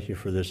just thank you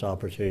for this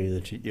opportunity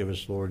that you give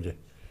us, Lord, to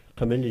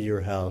come into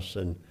your house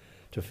and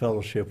to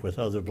fellowship with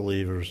other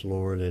believers,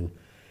 Lord. And,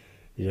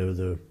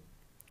 the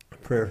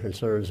prayer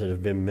concerns that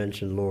have been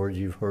mentioned, Lord,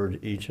 you've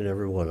heard each and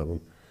every one of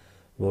them.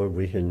 Lord,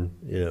 we can,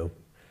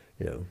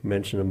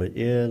 mention them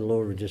again.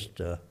 Lord, we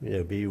just,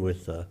 be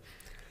with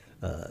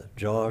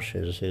Josh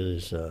as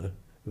his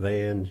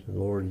van,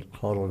 Lord,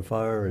 caught on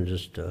fire, and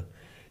just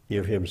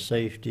give him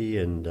safety,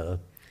 and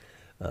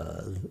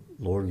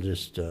Lord,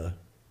 just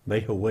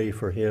make a way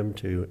for him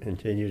to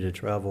continue to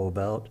travel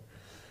about.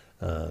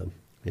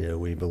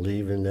 We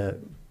believe in that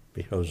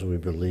because we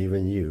believe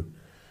in you.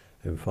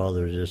 And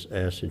Father, just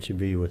ask that you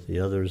be with the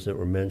others that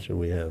were mentioned.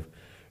 We have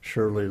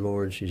Shirley,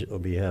 Lord, she will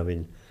be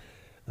having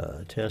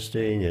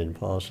testing and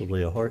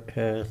possibly a heart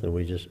cath, and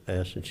we just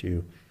ask that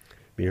you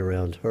be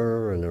around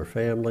her and her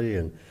family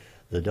and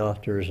the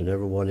doctors and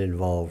everyone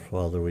involved.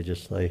 Father, we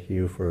just thank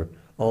you for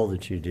all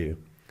that you do.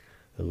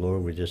 And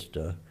Lord, we just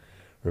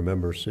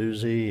remember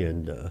Susie,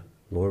 and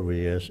Lord,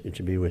 we ask that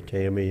you be with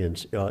Tammy and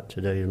Scott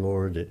today,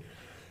 Lord,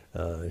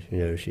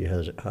 that she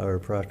has a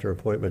chiropractor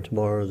appointment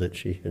tomorrow, that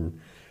she can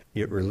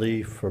get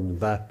relief from the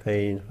back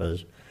pain,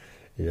 because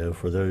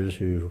for those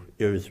who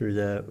go through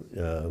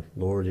that,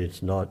 Lord,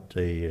 it's not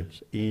a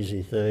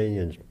easy thing,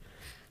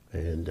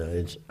 and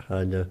it's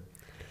kind of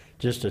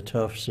just a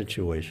tough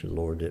situation,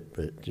 Lord,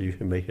 but you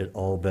can make it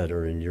all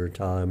better in your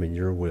time and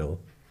your will.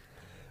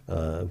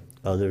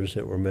 Others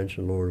that were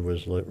mentioned, Lord,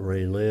 was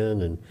Ray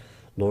Lynn, and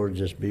Lord,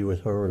 just be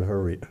with her in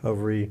her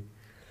recovery.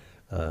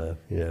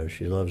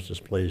 She loves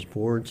to play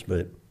sports,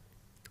 but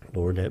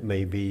Lord, that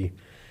may be,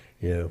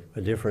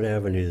 a different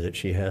avenue that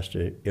she has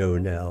to go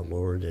now,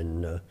 Lord,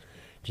 and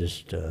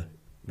just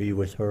be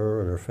with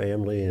her and her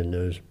family and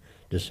those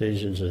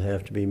decisions that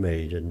have to be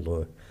made. And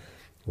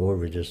Lord,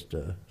 we just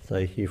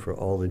thank you for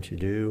all that you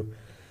do.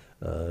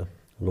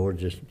 Lord,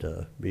 just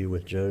be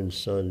with Joan's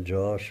son,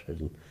 Josh,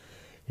 and,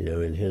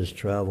 in his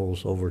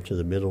travels over to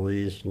the Middle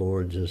East.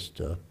 Lord, just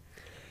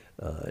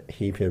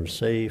keep him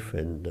safe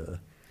and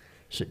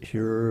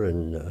secure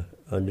and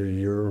under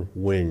your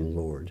wing,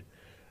 Lord.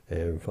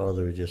 And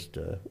Father, just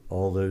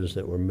all those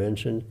that were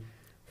mentioned,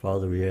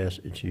 Father, we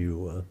ask that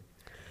you,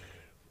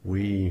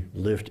 we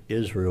lift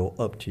Israel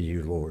up to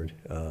you, Lord.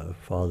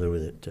 Father,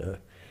 that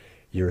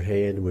your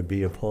hand would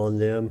be upon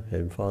them.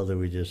 And Father,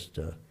 we just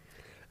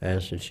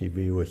ask that you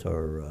be with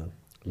our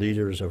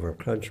leaders of our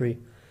country,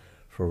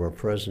 from our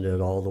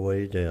president all the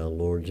way down.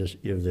 Lord,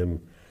 just give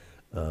them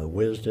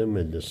wisdom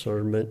and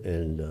discernment,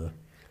 and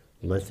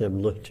let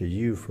them look to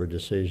you for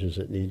decisions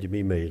that need to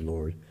be made,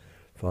 Lord.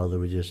 Father,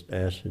 we just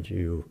ask that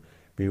you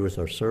be with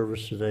our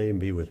service today and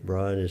be with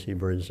Bryan as he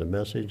brings the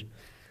message.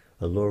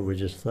 Lord, we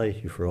just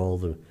thank you for all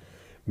the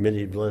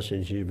many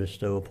blessings you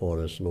bestow upon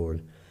us,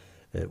 Lord,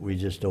 that we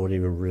just don't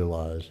even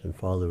realize. And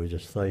Father, we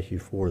just thank you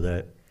for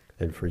that,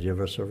 and forgive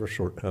us of our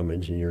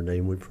shortcomings. In your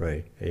name we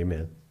pray.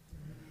 Amen.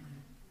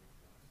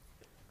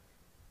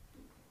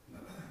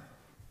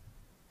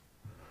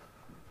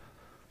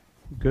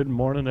 Good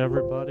morning,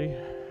 everybody.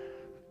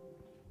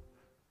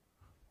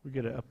 We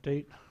get an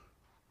update.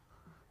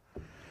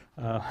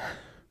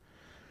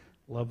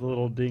 Love the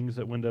little dings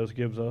that Windows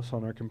gives us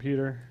on our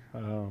computer.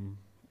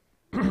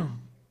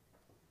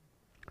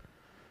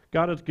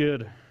 God is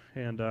good,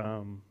 and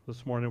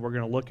this morning we're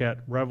going to look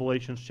at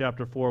Revelations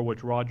chapter 4,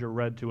 which Roger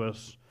read to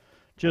us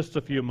just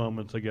a few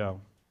moments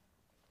ago.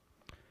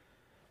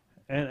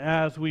 And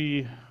as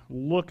we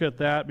look at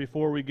that,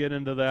 before we get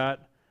into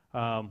that,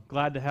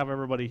 glad to have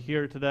everybody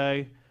here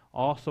today.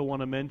 Also want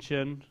to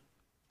mention,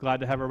 glad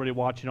to have everybody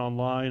watching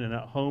online and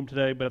at home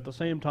today, but at the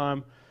same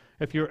time,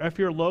 if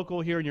you're local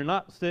here and you're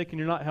not sick and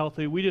you're not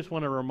healthy, we just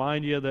want to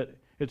remind you that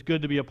it's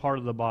good to be a part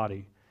of the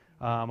body.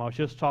 I was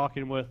just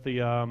talking with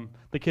the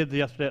kids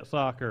yesterday at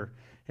soccer,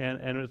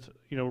 and it's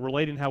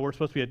relating how we're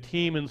supposed to be a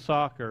team in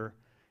soccer,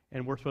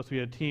 and we're supposed to be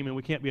a team, and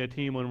we can't be a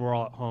team when we're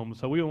all at home.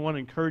 So we want to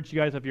encourage you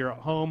guys, if you're at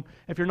home,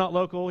 if you're not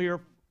local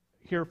here,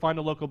 find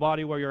a local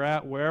body where you're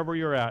at, wherever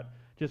you're at.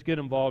 Just get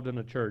involved in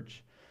the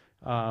church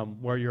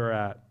where you're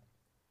at.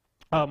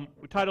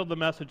 We titled the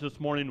message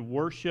this morning,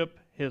 Worship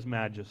His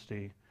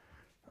Majesty.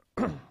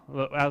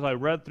 As I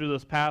read through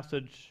this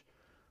passage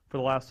for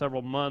the last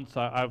several months,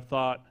 I've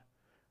thought,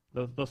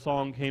 the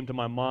song came to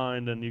my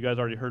mind, and you guys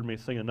already heard me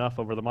sing enough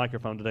over the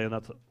microphone today, and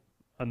that's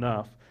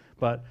enough.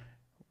 But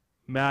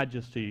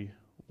Majesty,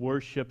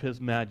 worship His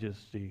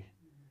Majesty,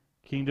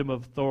 kingdom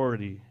of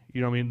authority.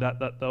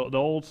 The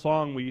old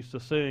song we used to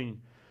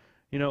sing.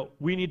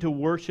 We need to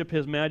worship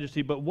His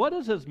Majesty, but what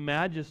does His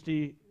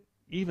Majesty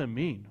even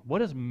mean? What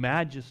does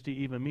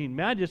majesty even mean?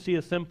 Majesty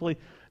is simply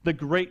the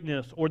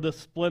greatness or the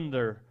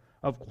splendor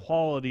of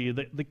quality,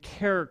 the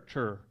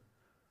character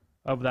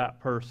of that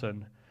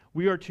person.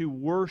 We are to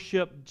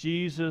worship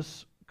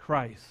Jesus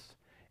Christ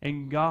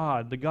and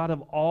God, the God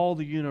of all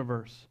the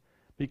universe,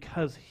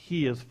 because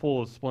He is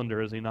full of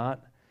splendor, is He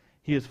not?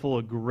 He is full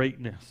of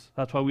greatness.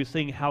 That's why we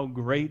sing, how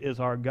great is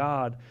our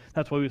God.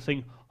 That's why we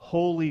sing,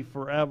 holy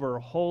forever.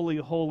 Holy,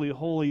 holy,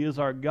 holy is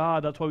our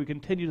God. That's why we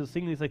continue to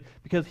sing these things,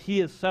 because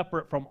He is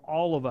separate from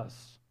all of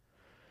us.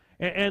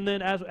 And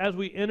then as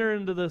we enter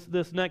into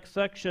this next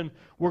section,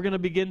 we're going to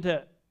begin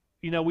to,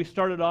 we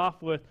started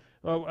off with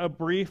a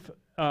brief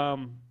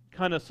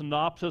kind of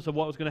synopsis of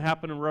what was going to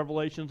happen in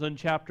Revelations in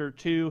chapter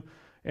 2.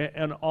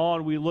 and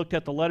on, we looked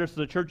at the letters to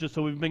the churches.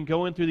 So we've been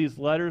going through these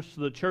letters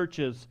to the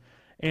churches.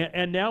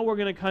 And now we're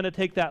going to kind of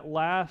take that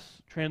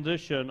last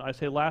transition. I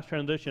say last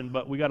transition,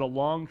 but we got a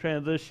long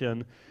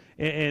transition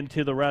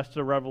into the rest of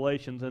the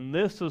Revelations. And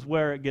this is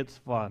where it gets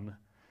fun.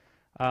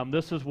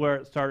 This is where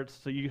it starts.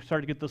 So you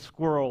start to get the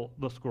scrolls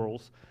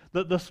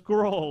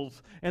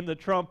and the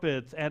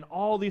trumpets and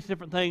all these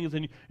different things.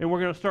 And we're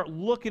going to start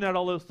looking at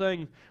all those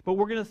things. But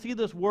we're going to see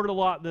this word a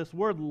lot, this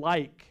word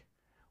like.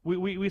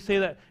 We say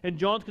that, and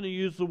John's going to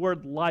use the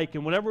word like.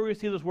 And whenever we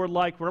see this word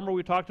like, remember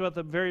we talked about at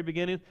the very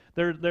beginning,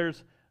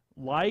 there's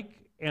like,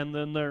 and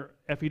then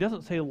if he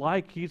doesn't say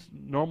like, he's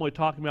normally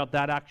talking about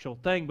that actual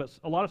thing, but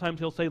a lot of times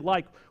he'll say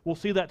like. We'll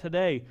see that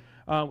today.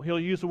 He'll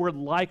use the word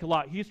like a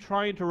lot. He's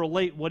trying to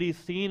relate what he's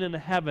seen in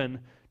heaven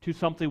to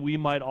something we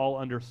might all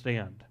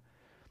understand.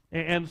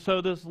 And so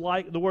this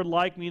like, the word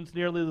like means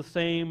nearly the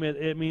same.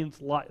 It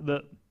means like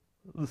the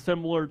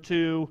similar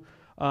to,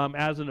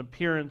 as an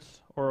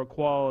appearance or a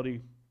quality.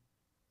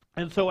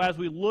 And so as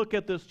we look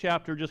at this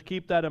chapter, just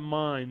keep that in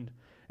mind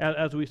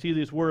as we see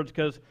these words,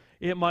 because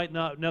it might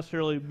not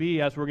necessarily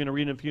be, as we're going to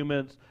read in a few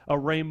minutes, a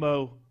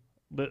rainbow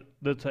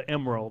that's an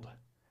emerald.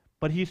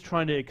 But he's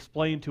trying to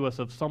explain to us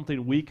of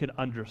something we can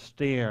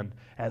understand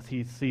as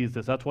he sees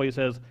this. That's why he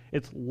says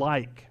it's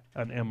like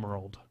an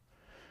emerald.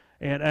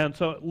 And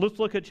so let's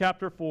look at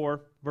chapter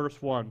 4,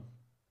 verse 1.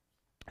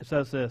 It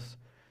says this,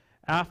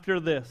 "After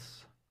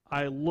this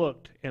I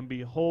looked, and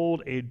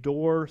behold, a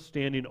door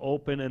standing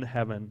open in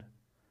heaven.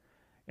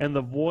 And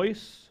the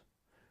voice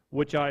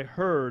which I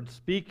heard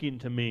speaking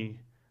to me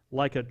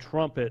like a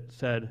trumpet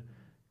said,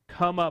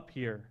 'Come up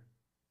here,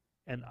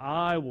 and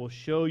I will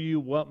show you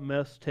what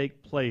must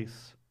take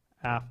place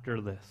after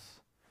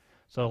this.'"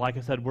 So like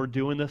I said, we're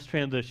doing this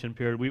transition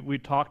period. We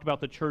talked about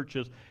the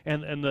churches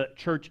and the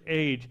church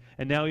age,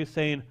 and now he's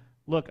saying,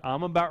 look,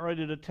 I'm about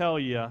ready to tell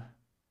you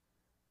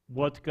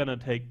what's going to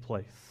take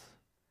place,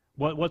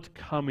 what's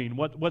coming,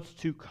 what's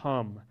to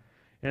come.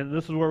 And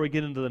this is where we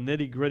get into the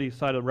nitty-gritty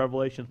side of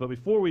Revelations. But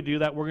before we do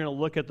that, we're going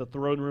to look at the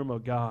throne room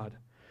of God.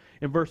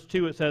 In verse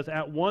 2 it says,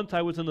 "At once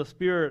I was in the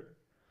Spirit."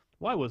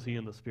 Why was he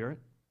in the Spirit?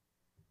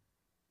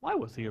 Why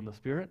was he in the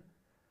Spirit?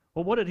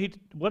 Well, what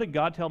did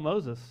God tell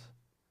Moses?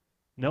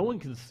 No one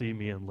can see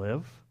me and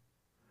live.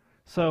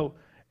 So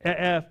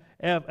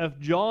if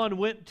John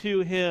went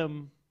to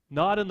him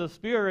not in the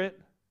Spirit,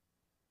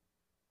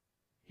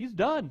 he's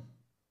done.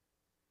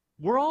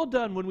 We're all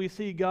done when we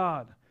see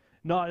God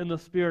not in the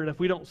Spirit, if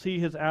we don't see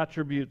his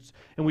attributes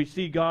and we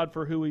see God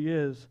for who he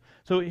is.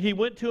 So he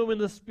went to him in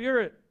the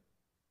Spirit.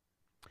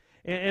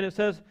 And it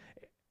says,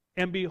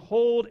 "And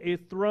behold, a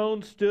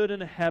throne stood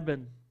in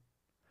heaven,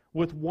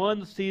 with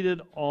one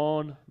seated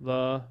on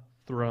the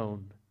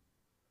throne."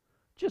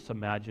 Just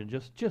imagine,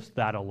 just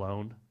that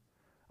alone.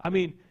 I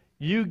mean,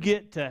 you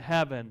get to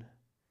heaven,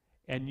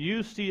 and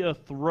you see a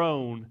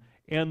throne,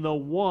 and the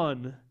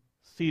one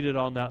seated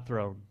on that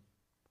throne.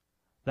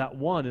 That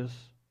one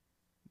is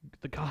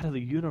the God of the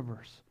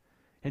universe,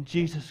 and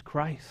Jesus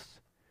Christ.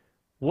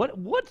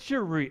 What's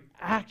your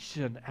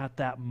reaction at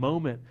that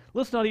moment?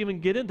 Let's not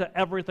even get into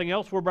everything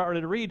else we're about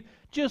ready to read.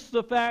 Just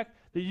the fact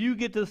that you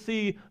get to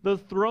see the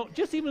throne,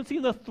 just even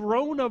seeing the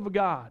throne of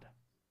God.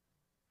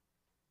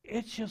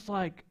 It's just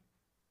like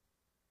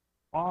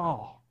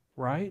awe,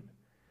 right?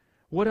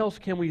 What else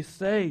can we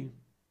say?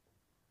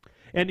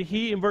 And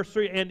he, in verse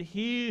 3, "And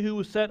he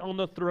who sat on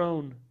the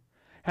throne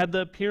had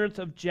the appearance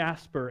of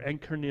jasper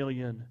and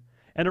carnelian.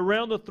 And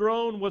around the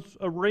throne was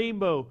a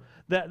rainbow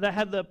that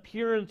had the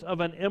appearance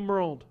of an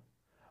emerald.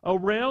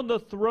 Around the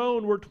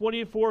throne were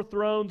 24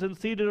 thrones, and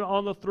seated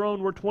on the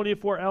throne were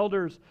 24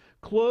 elders,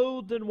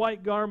 clothed in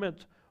white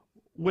garments,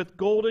 with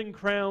golden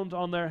crowns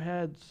on their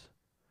heads.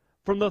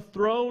 From the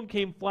throne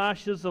came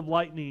flashes of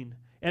lightning,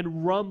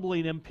 and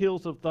rumbling and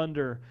peals of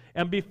thunder.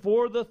 And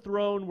before the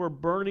throne were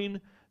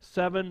burning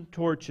 7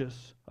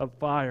 torches of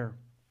fire,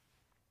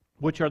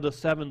 which are the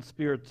 7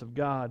 spirits of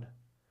God.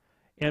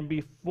 And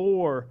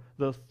before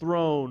the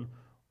throne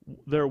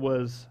there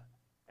was,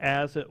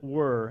 as it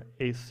were,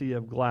 a sea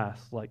of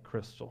glass like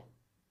crystal.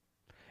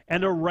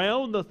 And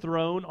around the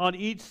throne, on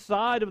each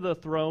side of the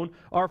throne,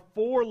 are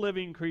 4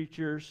 living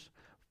creatures,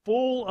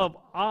 full of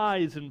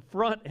eyes in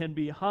front and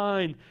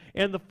behind.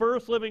 And the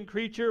first living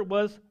creature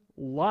was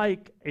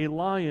like a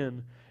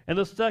lion. And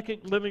the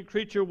second living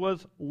creature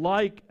was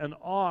like an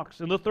ox.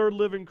 And the third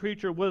living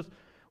creature was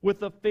with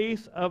the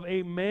face of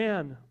a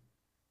man.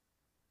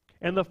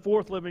 And the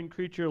fourth living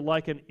creature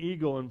like an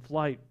eagle in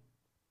flight.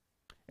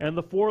 And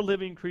the 4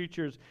 living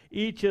creatures,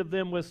 each of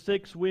them with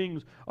 6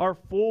 wings, are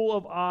full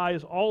of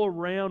eyes all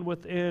around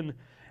within.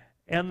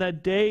 And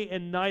that day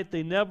and night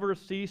they never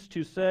cease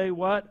to say,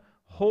 what?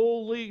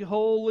 Holy,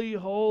 holy,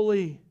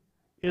 holy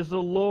is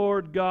the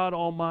Lord God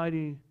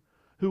Almighty,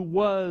 who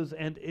was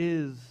and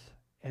is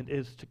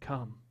to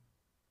come.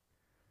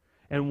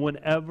 And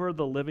whenever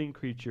the living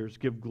creatures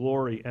give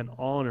glory and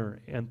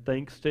honor and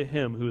thanks to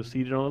him who is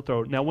seated on the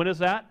throne. Now when is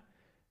that?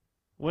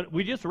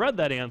 We just read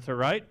that answer,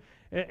 right?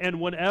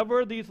 And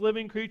whenever these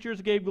living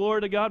creatures gave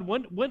glory to God,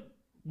 when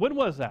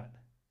was that?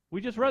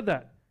 We just read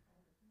that.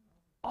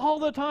 all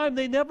the time.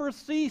 They never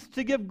cease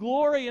to give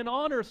glory and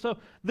honor. So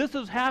this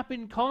is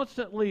happening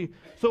constantly.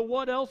 So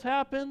what else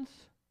happens?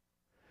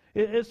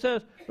 It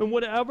says, and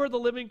whatever the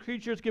living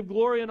creatures give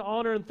glory and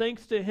honor and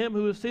thanks to him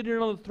who is seated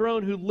on the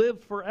throne, who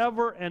lives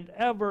forever and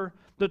ever,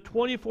 the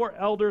 24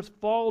 elders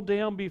fall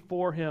down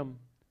before him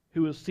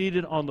who is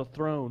seated on the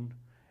throne,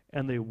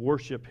 and they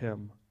worship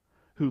him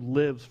who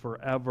lives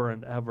forever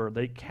and ever.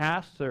 They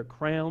cast their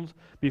crowns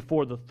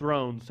before the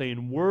throne,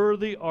 saying,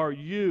 worthy are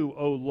you,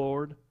 O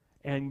Lord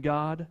and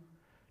God,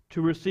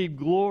 to receive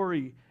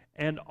glory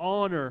and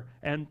honor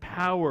and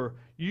power.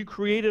 You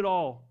created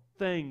all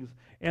things,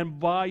 and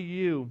by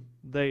you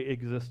they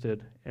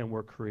existed and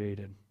were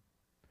created.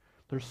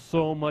 There's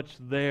so much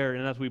there,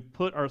 and as we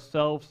put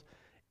ourselves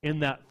in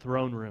that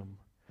throne room,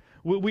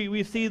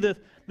 we see this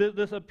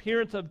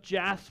appearance of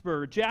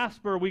jasper.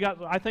 Jasper,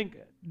 I think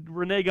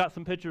Renee got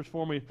some pictures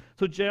for me.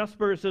 So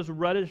jasper is this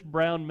reddish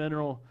brown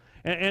mineral.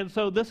 And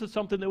so this is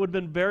something that would have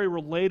been very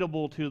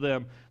relatable to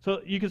them. So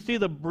you can see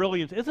the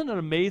brilliance. Isn't it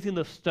amazing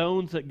the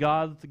stones that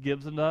God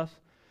gives in us?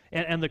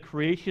 And the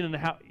creation and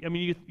how, I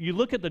mean, you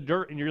look at the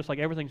dirt and you're just like,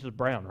 everything's just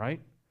brown, right?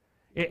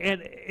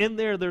 And in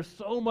there's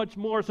so much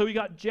more. So we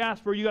got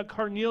jasper, you got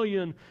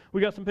carnelian,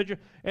 we got some pictures.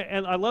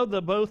 And I love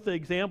both the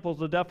examples,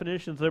 the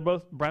definitions. They're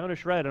both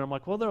brownish red. And I'm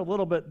like, well, they're a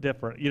little bit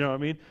different, you know what I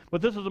mean?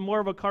 But this is more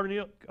of a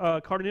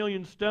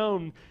carnelian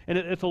stone, and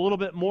it's a little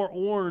bit more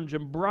orange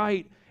and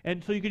bright.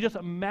 And so you can just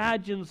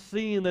imagine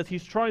seeing this.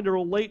 He's trying to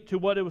relate to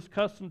what it was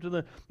custom to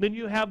them. Then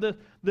you have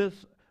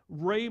this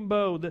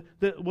rainbow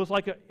that was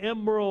like an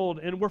emerald,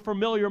 and we're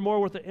familiar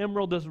more with the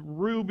emerald, this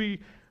ruby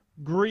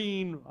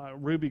green, I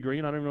don't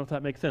even know if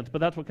that makes sense, but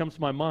that's what comes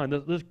to my mind,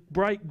 this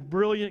bright,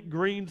 brilliant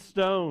green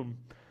stone.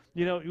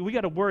 You know, we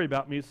got to worry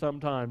about me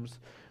sometimes,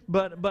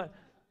 but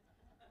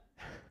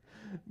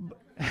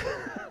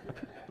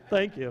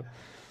thank you.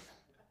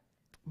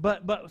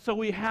 But so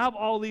we have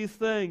all these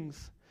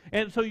things.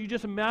 And so you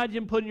just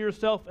imagine putting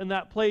yourself in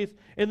that place.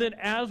 And then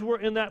as we're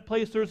in that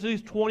place, there's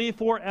these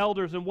 24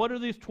 elders. And what are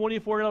these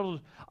 24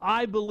 elders?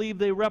 I believe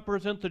they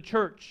represent the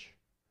church.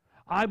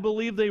 I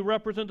believe they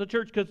represent the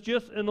church, because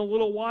just in a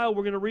little while,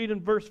 we're going to read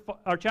in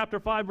chapter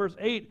 5, verse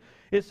 8,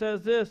 it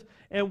says this,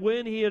 and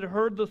when he had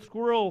heard the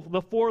scroll,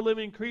 the 4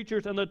 living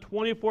creatures and the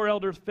 24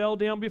 elders fell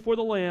down before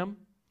the Lamb,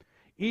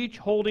 each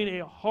holding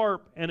a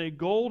harp and a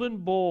golden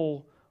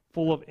bowl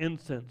full of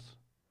incense,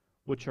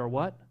 which are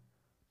what?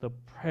 The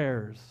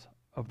prayers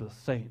of the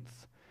saints.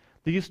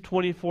 These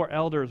 24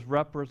 elders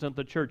represent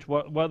the church,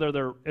 whether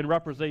they're in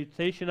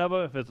representation of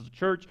it, if it's a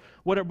church,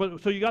 whatever.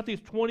 But, so you got these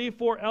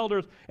 24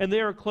 elders, and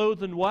they are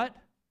clothed in what?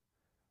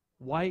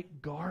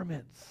 White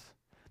garments.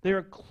 They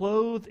are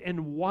clothed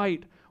in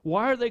white.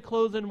 Why are they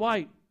clothed in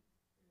white?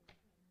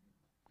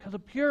 Because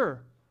of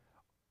pure.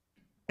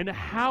 And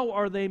how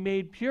are they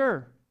made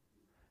pure?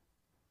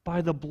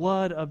 By the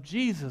blood of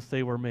Jesus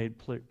they were made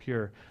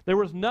pure. There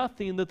was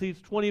nothing that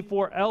these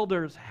 24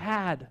 elders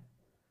had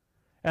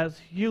as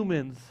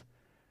humans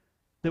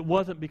that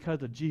wasn't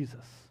because of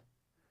Jesus.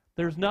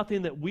 There's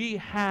nothing that we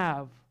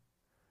have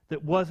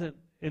that wasn't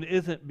and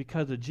isn't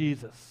because of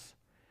Jesus.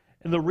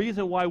 And the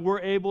reason why we're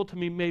able to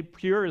be made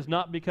pure is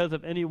not because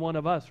of any one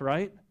of us,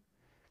 right?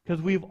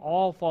 Because we've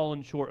all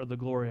fallen short of the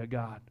glory of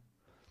God.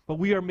 But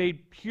we are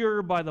made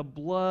pure by the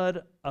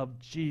blood of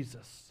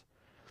Jesus.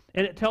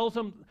 And it tells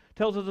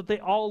us that they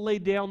all lay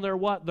down their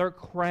what? Their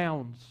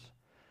crowns.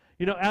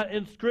 You know,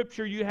 in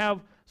Scripture you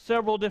have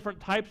several different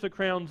types of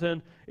crowns,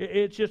 and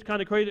it's just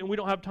kind of crazy, and we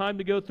don't have time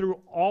to go through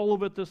all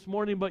of it this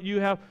morning, but you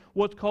have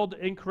what's called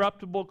the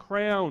incorruptible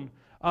crown,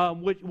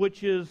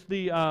 which is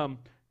the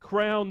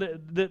crown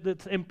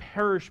that's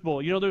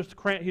imperishable. You know, there's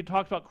he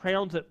talks about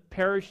crowns that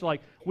perish,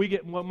 like we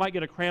might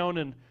get a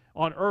crown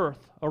on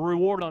earth, a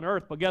reward on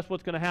earth, but guess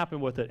what's going to happen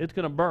with it? It's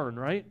going to burn,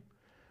 right?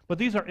 But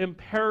these are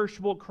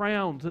imperishable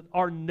crowns that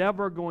are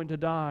never going to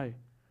die.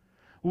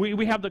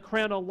 We have the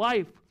crown of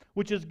life,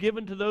 which is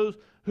given to those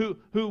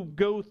who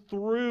go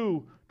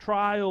through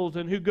trials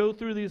and who go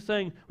through these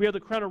things. We have the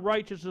crown of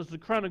righteousness, the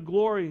crown of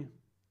glory,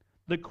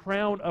 the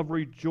crown of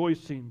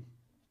rejoicing.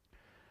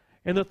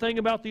 And the thing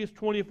about these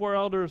 24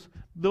 elders,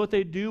 what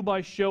they do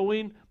by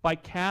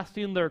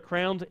casting their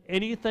crowns,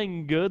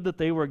 anything good that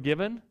they were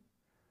given,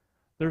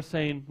 they're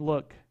saying,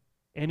 look,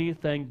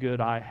 anything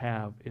good I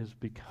have is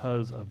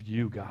because of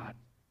you, God.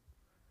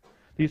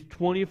 These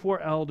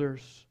 24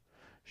 elders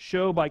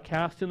show by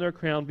casting their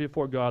crowns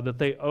before God that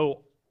they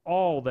owe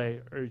all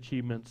their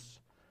achievements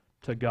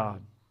to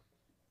God.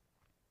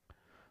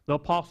 The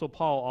Apostle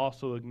Paul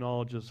also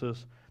acknowledges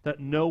this, that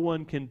no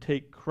one can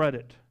take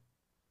credit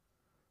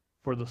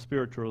for the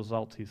spiritual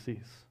results he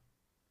sees.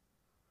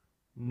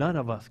 None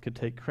of us could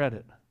take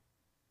credit.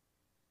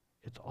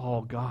 It's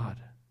all God.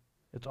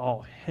 It's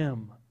all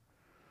Him.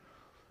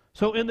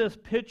 So in this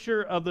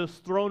picture of this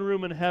throne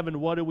room in heaven,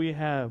 what do we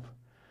have?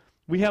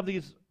 We have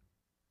these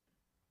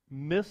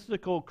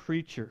mystical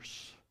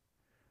creatures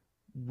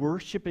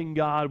worshiping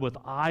God with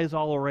eyes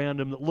all around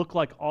them that look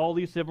like all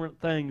these different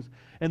things,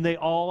 and they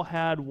all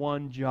had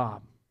one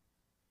job.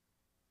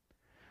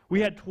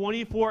 We had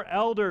 24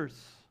 elders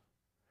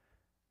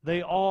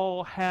They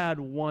all had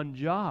one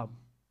job.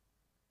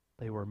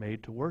 They were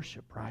made to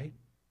worship, right?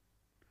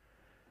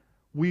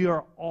 We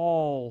are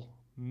all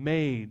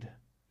made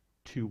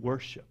to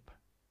worship.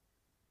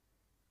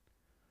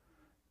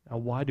 Now,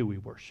 why do we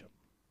worship?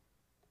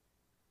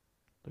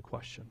 The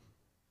question.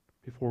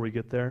 Before we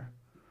get there,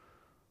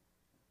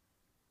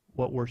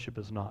 what worship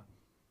is not.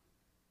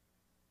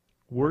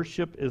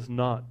 Worship is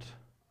not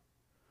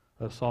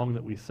a song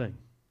that we sing.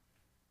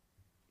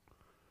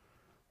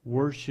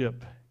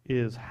 Worship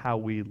is how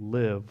we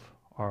live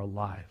our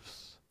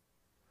lives,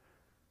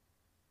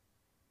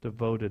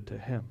 devoted to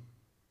Him.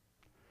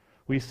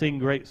 We sing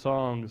great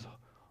songs.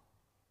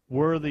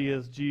 Worthy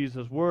is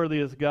Jesus, worthy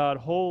is God,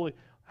 holy,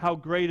 how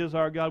great is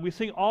our God. We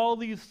sing all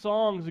these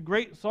songs,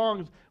 great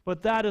songs,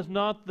 but that is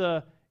not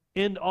the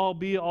end-all,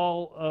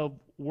 be-all of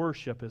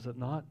worship, is it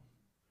not?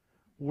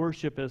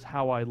 Worship is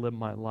how I live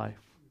my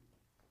life.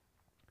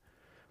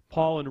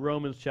 Paul in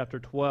Romans chapter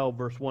 12,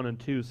 verse 1 and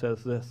 2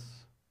 says this,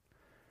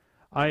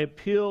 I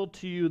appeal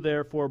to you,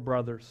 therefore,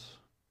 brothers,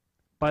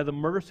 by the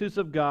mercies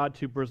of God,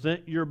 to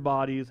present your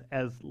bodies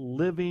as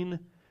living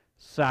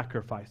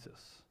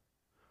sacrifices,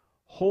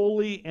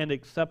 holy and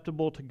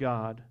acceptable to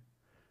God,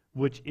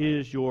 which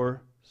is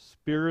your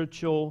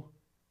spiritual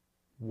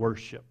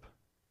worship.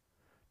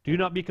 Do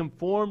not be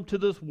conformed to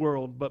this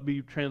world, but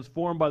be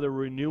transformed by the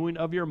renewing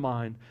of your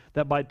mind,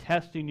 that by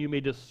testing you may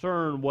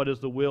discern what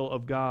is the will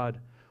of God,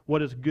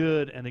 what is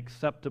good and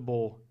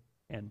acceptable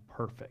and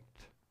perfect.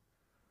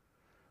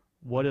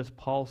 What is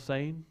Paul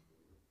saying?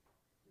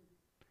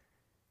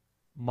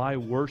 My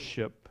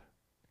worship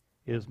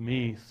is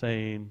me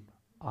saying,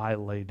 I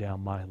lay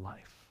down my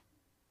life.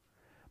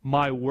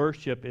 My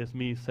worship is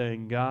me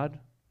saying, God,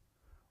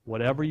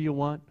 whatever you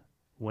want,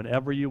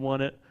 whenever you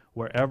want it,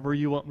 wherever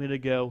you want me to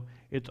go,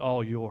 it's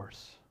all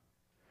yours.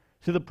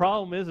 See, the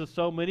problem is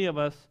so many of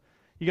us,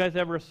 you guys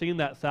ever seen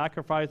that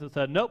sacrifice that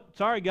said, nope,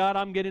 sorry, God,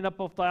 I'm getting up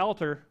off the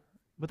altar.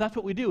 But that's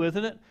what we do,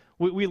 isn't it?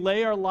 We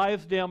lay our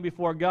lives down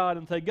before God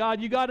and say, God,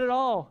 you got it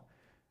all.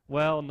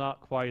 Well, not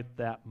quite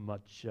that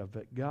much of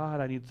it. God,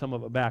 I need some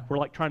of it back. We're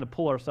like trying to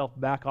pull ourselves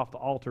back off the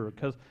altar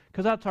because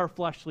that's our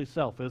fleshly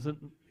self,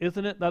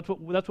 isn't it? That's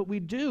what we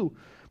do.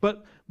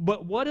 But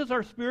what is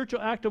our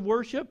spiritual act of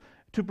worship?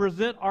 To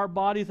present our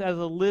bodies as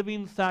a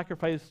living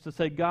sacrifice, to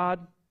say,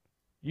 God,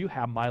 you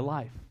have my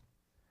life.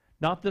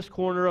 Not this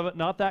corner of it,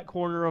 not that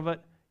corner of it.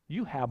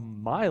 You have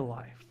my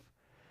life.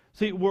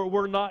 See,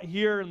 we're not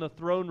here in the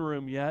throne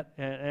room yet,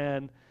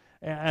 and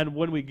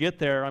when we get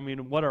there, I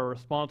mean, what our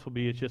response will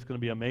be, it's just going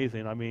to be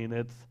amazing. I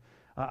mean,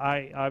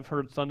 I've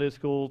heard Sunday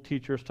school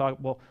teachers talk,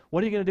 well,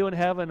 what are you going to do in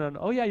heaven? And,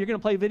 oh yeah, you're going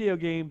to play video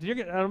games.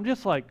 And I'm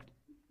just like,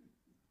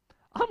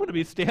 I'm going to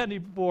be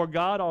standing before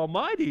God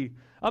Almighty.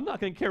 I'm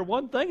not going to care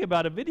one thing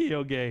about a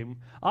video game.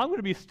 I'm going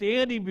to be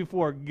standing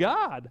before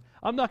God.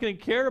 I'm not going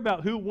to care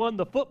about who won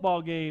the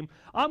football game.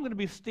 I'm going to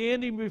be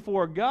standing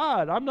before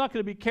God. I'm not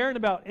going to be caring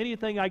about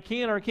anything I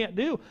can or can't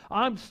do.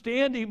 I'm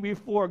standing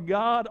before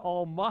God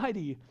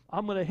Almighty.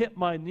 I'm going to hit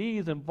my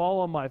knees and fall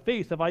on my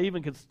face, if I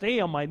even can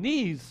stay on my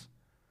knees.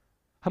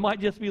 I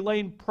might just be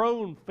laying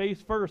prone, face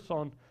first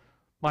on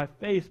my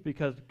face,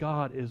 because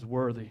God is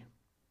worthy.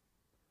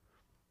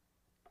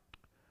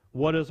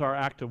 What is our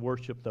act of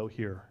worship, though,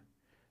 here?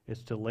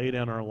 It's to lay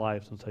down our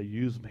lives and say,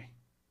 use me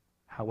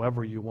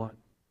however you want.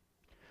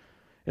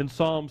 In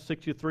Psalm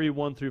 63,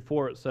 1 through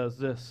 4, it says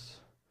this,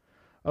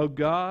 O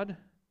God,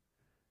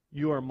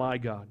 you are my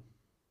God.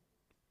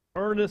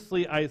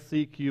 Earnestly I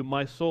seek you.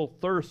 My soul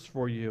thirsts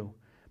for you.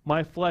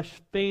 My flesh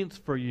faints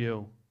for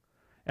you.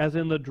 As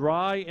in the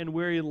dry and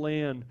weary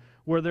land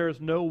where there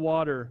is no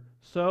water,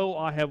 so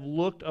I have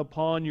looked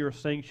upon your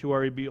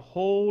sanctuary.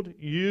 Behold,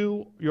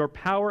 your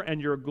power and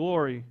your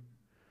glory.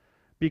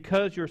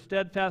 Because your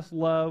steadfast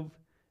love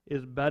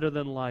is better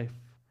than life,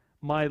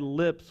 my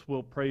lips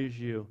will praise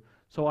you.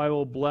 So I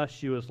will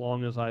bless you as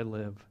long as I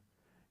live.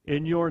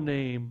 In your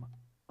name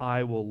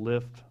I will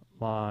lift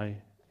my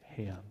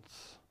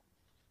hands.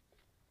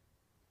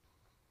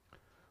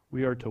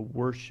 We are to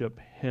worship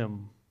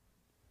Him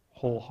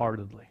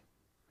wholeheartedly,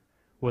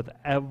 with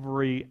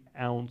every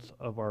ounce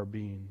of our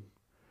being.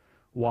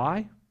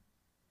 Why?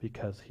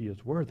 Because He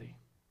is worthy.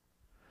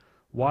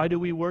 Why do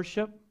we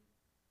worship?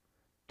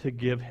 To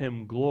give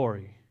Him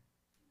glory,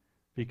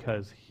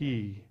 because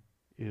He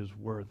is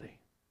worthy.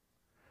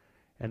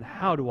 And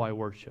how do I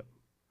worship?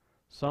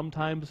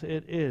 Sometimes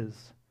it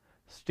is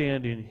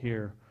standing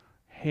here,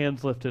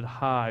 hands lifted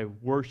high,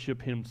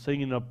 worship Him,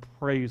 singing a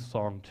praise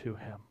song to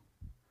Him.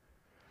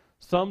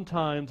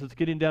 Sometimes it's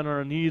getting down on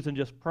our knees and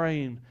just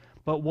praying,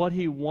 but what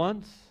He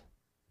wants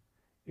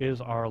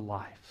is our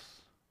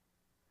lives.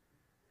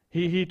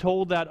 He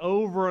told that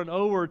over and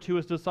over to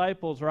His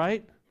disciples,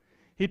 right?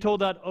 He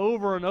told that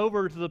over and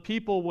over to the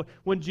people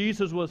when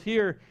Jesus was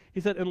here.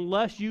 He said,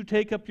 unless you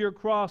take up your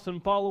cross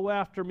and follow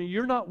after me,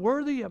 you're not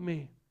worthy of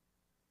me.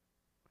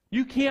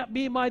 You can't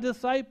be my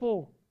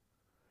disciple.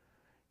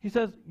 He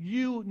says,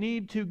 you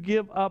need to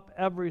give up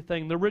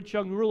everything. The rich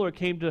young ruler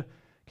came to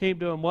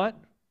him, what?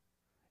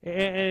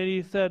 And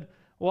he said,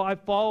 well, I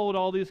followed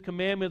all these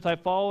commandments. I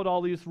followed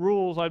all these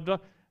rules. I've done.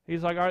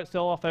 He's like, all right,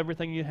 sell off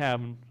everything you have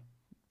and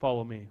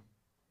follow me.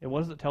 And what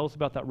does it tell us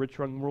about that rich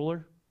young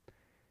ruler?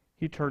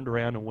 He turned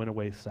around and went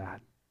away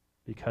sad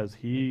because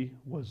he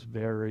was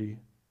very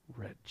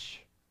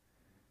rich.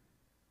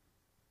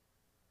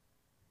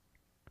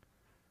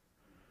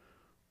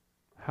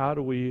 How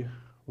do we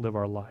live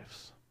our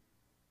lives?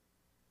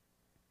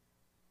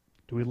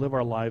 Do we live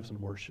our lives in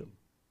worship?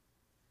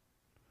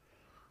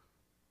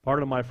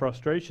 Part of my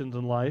frustrations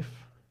in life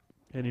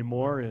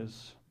anymore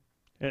is,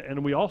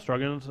 and we all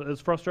struggle, and it's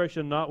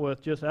frustration not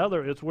with just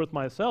others, it's with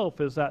myself,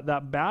 is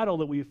that battle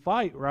that we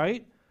fight,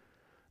 right?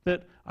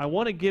 That I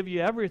want to give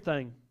you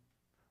everything.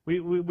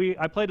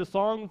 I played a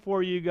song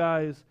for you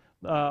guys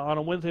on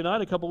a Wednesday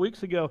night a couple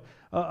weeks ago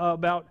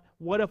about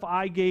what if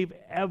I gave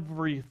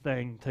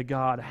everything to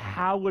God?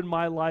 How would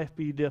my life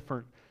be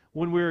different?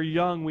 When we were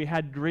young, we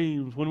had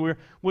dreams.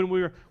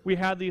 We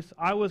had these.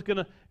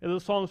 The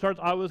song starts,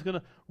 I was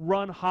gonna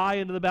run high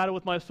into the battle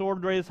with my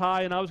sword raised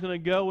high, and I was gonna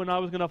go and I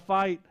was gonna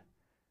fight.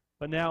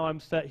 But now I'm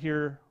set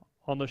here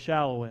on the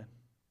shallow end.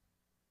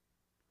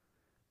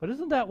 But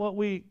isn't that what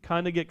we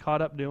kind of get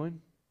caught up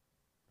doing?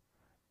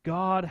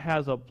 God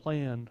has a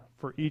plan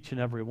for each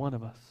and every one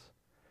of us.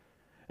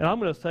 And I'm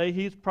going to say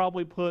He's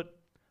probably put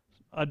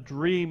a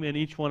dream in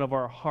each one of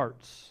our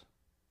hearts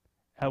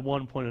at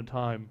one point in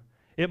time.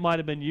 It might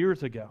have been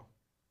years ago.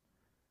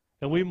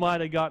 And we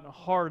might have gotten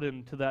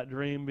hardened to that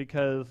dream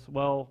because,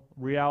 well,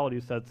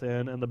 reality sets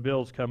in and the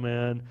bills come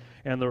in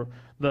and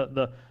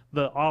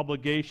the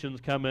obligations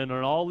come in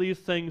and all these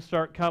things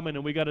start coming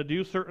and we got to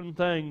do certain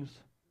things.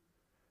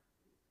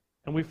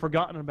 And we've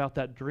forgotten about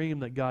that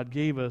dream that God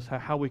gave us,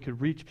 how we could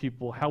reach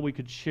people, how we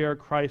could share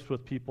Christ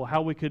with people,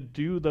 how we could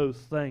do those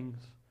things.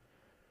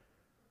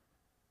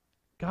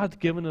 God's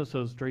given us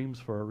those dreams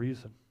for a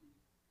reason.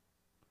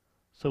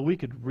 So we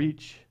could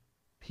reach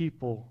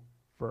people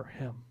for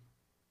Him.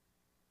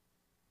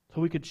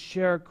 So we could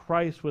share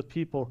Christ with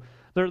people.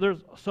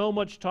 There's so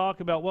much talk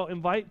about, well,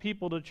 invite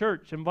people to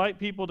church, invite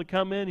people to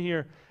come in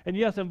here. And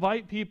yes,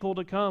 invite people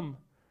to come.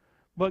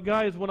 But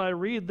guys, when I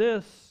read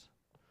this,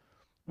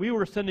 we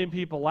were sending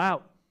people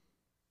out.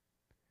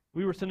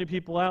 We were sending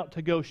people out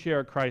to go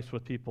share Christ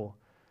with people.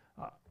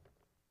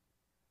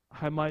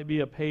 I might be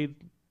a paid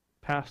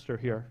pastor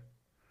here,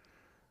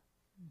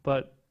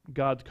 but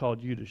God's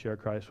called you to share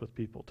Christ with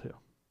people too.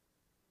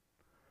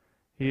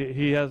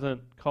 He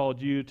hasn't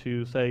called you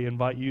to say,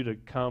 invite you to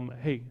come,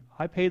 hey,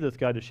 I paid this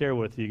guy to share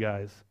with you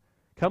guys.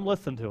 Come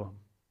listen to him.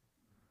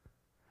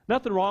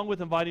 Nothing wrong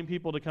with inviting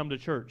people to come to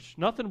church.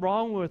 Nothing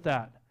wrong with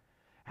that.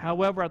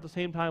 However, at the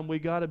same time, we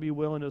got to be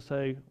willing to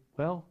say,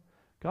 well,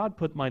 God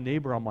put my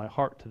neighbor on my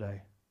heart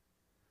today.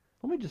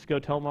 Let me just go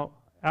tell him,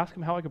 ask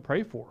him how I can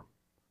pray for him.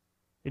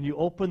 And you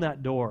open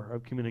that door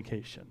of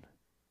communication.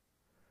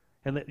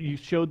 And that you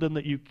showed them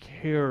that you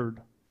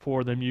cared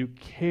for them. You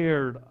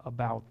cared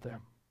about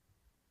them.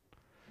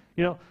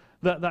 You know,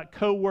 that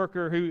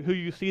coworker who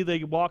you see,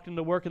 they walked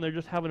into work and they're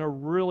just having a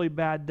really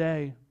bad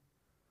day.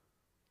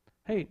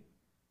 Hey,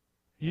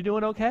 you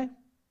doing okay?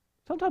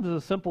 Sometimes it's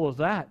as simple as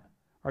that.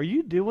 Are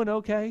you doing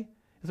okay?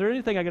 Is there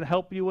anything I can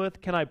help you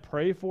with? Can I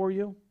pray for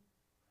you?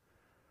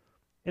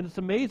 And it's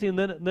amazing.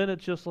 Then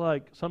it's just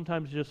like,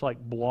 sometimes just like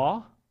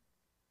blah.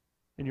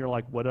 And you're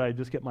like, what did I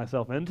just get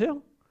myself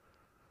into?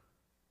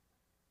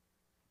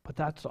 But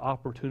that's the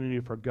opportunity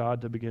for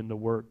God to begin to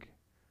work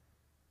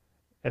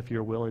if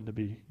you're willing to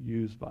be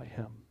used by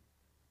Him.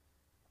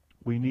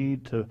 We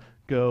need to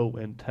go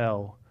and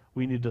tell.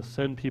 We need to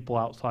send people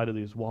outside of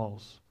these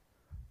walls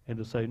and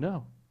to say,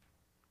 no,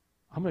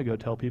 I'm going to go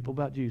tell people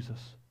about Jesus.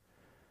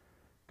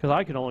 Because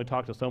I can only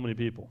talk to so many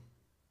people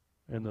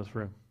in this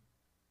room.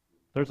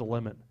 There's a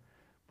limit.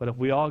 But if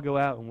we all go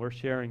out and we're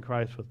sharing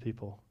Christ with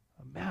people,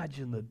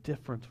 imagine the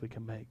difference we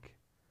can make.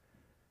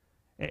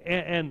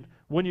 And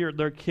when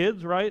they're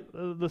kids, right,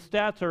 the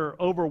stats are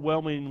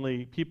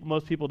overwhelmingly,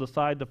 most people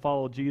decide to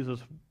follow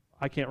Jesus.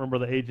 I can't remember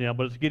the age now,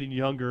 but it's getting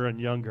younger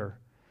and younger.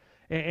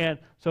 And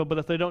so, but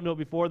if they don't know it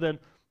before then,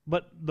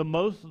 but the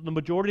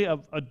majority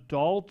of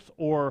adults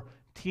or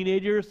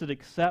teenagers that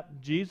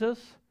accept Jesus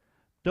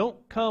don't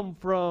come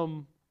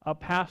from a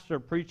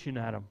pastor preaching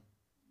at them.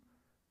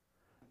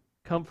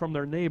 Come from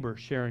their neighbors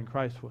sharing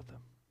Christ with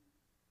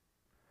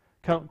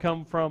them.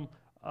 Come from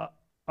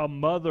a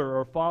mother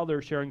or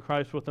father sharing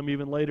Christ with them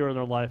even later in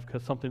their life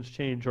because something's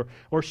changed.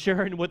 Or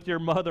sharing with your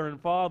mother and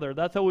father.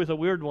 That's always a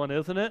weird one,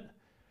 isn't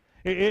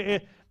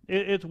it?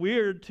 It's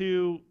weird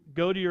to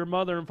go to your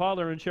mother and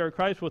father and share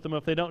Christ with them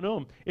if they don't know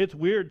Him. It's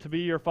weird to be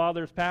your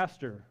father's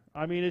pastor.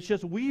 I mean, it's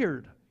just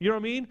weird. You know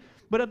what I mean?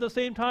 But at the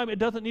same time, it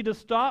doesn't need to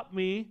stop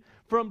me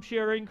from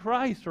sharing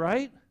Christ,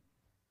 right?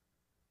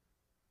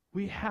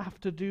 We have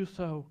to do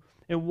so.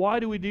 And why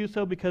do we do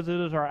so? Because it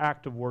is our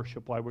act of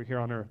worship while we're here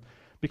on earth.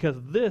 Because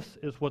this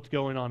is what's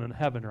going on in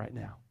heaven right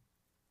now.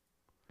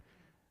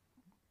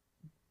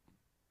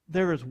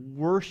 There is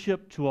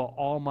worship to an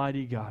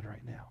almighty God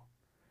right now.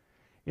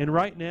 And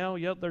right now,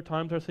 yep, there are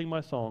times I sing my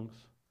songs.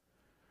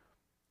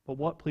 But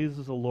what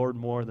pleases the Lord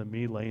more than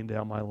me laying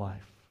down my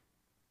life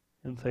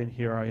and saying,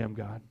 here I am,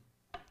 God.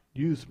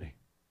 Use me.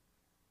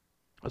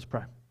 Let's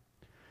pray.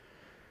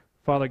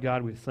 Father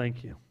God, we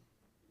thank you.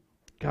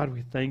 God,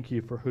 we thank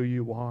you for who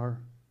you are,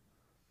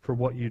 for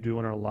what you do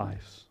in our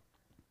lives.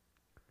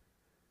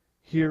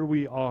 Here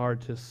we are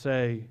to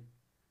say,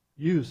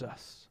 use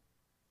us.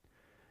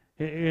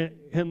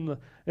 In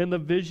the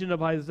vision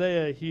of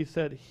Isaiah, he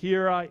said,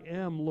 here I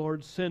am,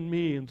 Lord, send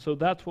me. And so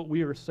that's what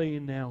we are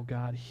saying now,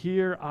 God.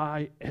 Here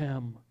I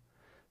am.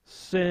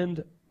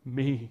 Send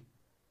me.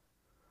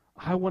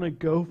 I want to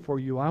go for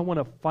you. I want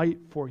to fight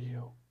for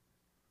you.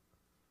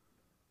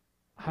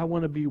 I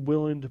want to be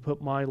willing to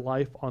put my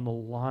life on the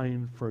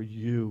line for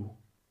you.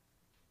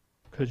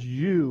 Because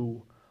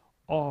you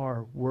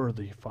are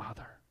worthy,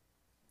 Father.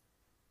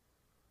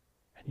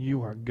 And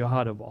you are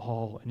God of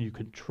all, and you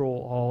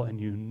control all,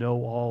 and you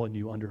know all, and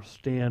you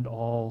understand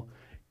all.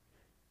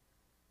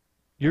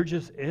 You're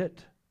just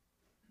it.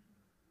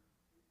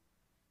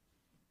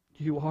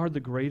 You are the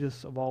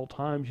greatest of all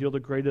times. You're the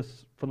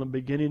greatest from the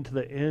beginning to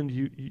the end.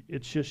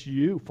 It's just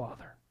you,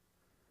 Father.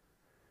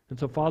 And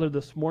so, Father,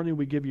 this morning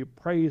we give you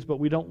praise, but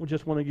we don't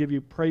just want to give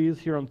you praise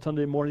here on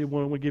Sunday morning. We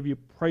want to give you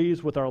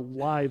praise with our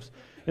lives,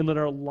 and let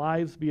our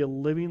lives be a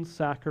living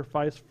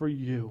sacrifice for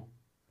you.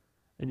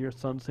 In your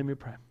Son's name we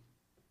pray.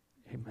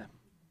 Amen.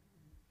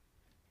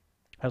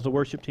 As the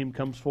worship team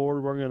comes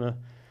forward, we're going to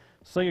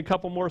sing a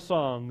couple more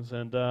songs.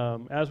 And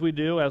as we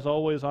do, as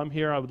always, I'm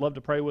here. I would love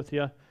to pray with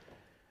you.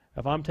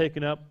 If I'm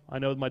taken up, I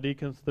know the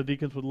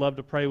deacons would love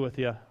to pray with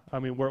you. I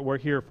mean, we're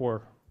here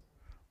for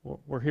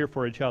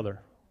each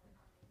other.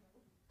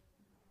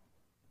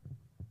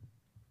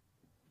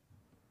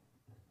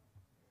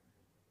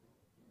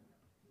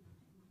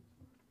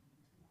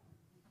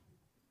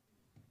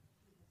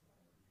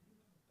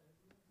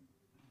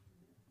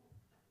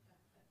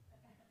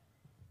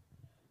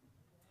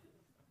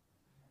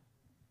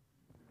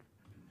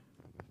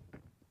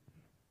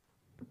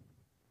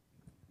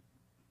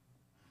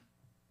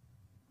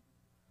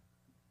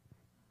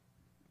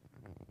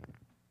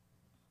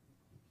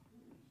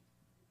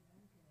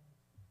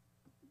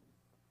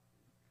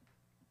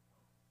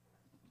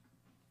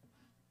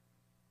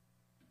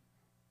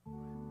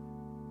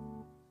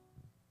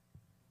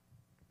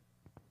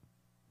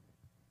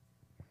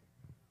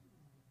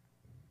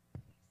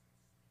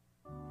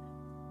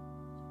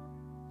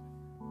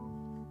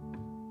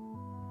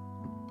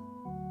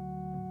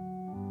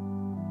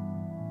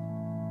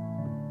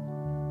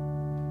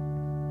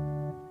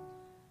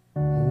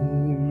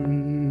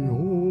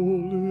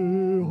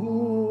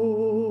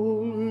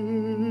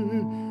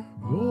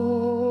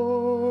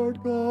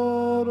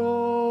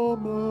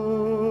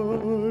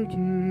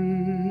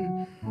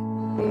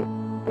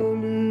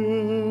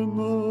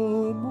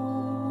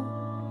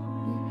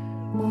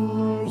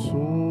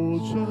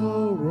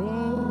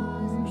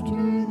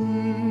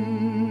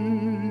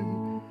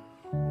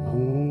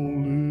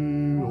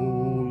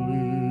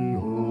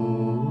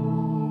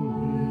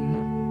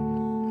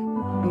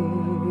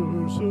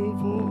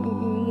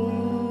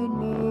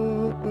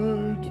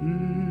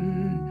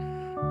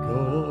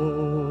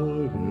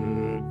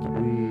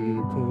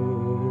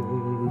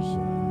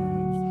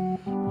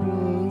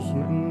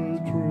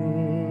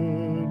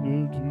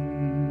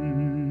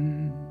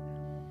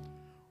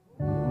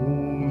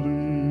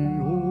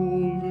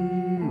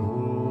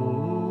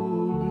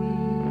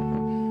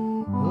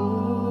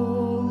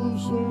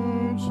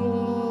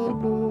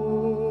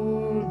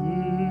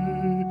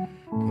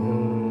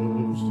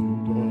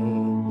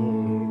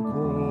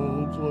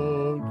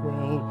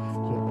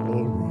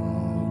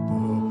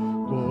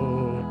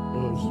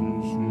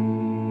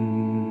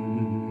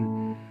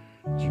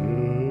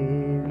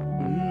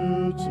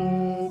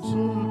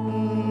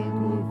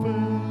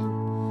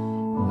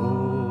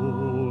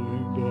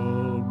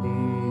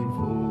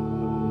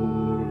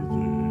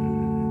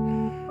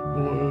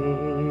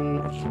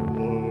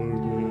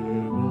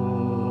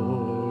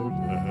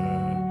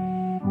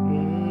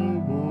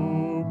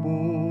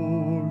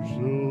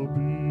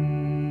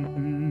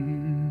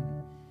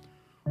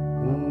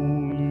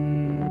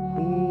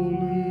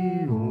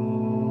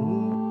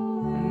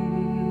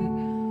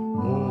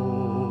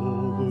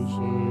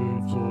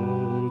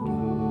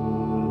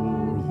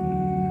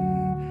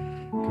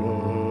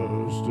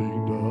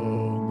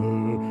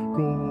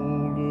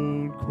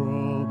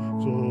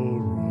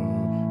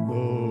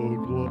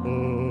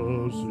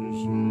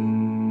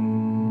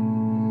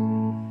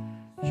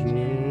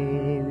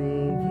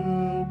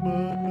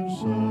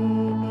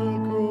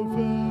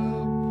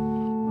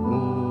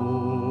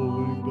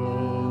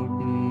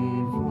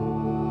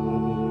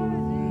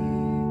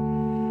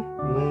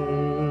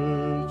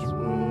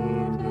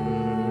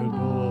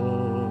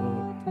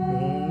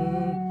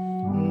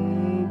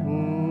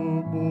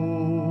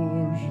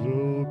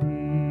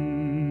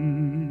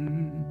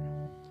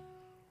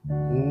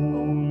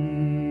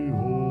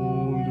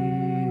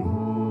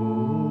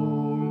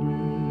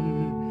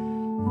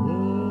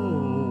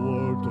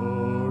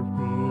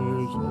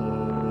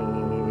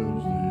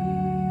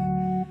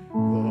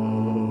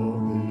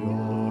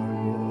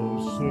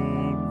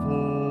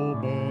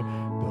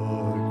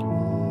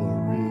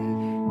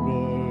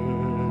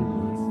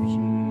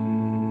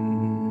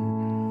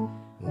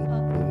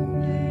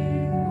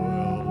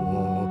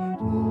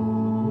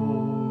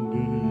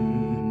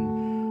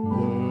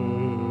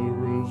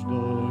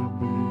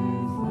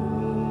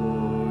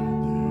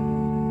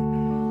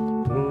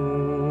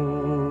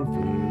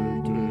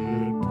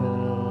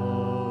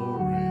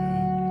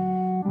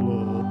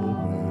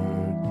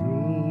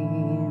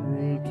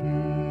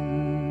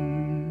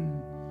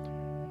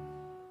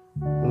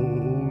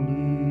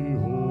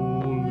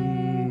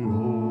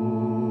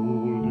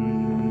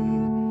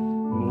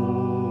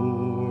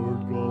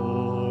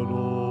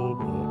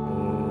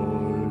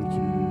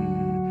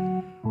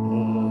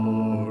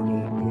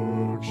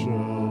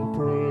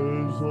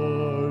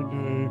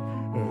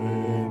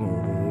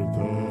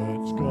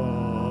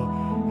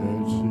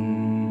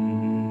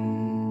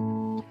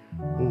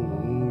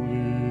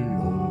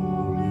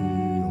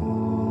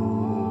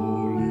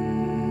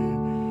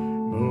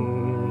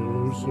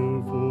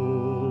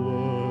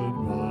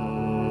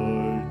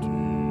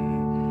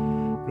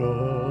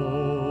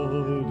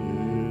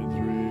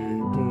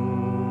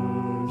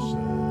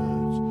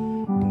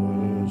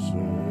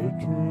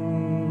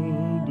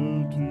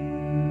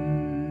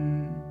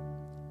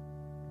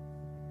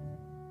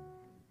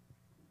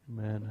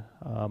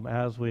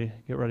 as we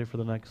get ready for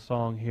the next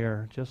song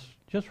here,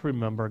 just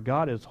remember,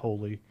 God is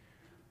holy.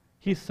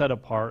 He's set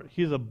apart.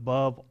 He's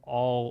above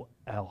all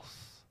else.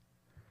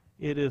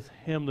 It is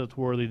Him that's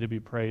worthy to be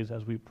praised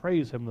as we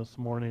praise Him this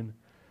morning.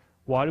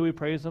 Why do we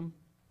praise Him?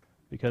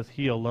 Because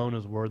He alone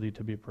is worthy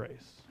to be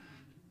praised.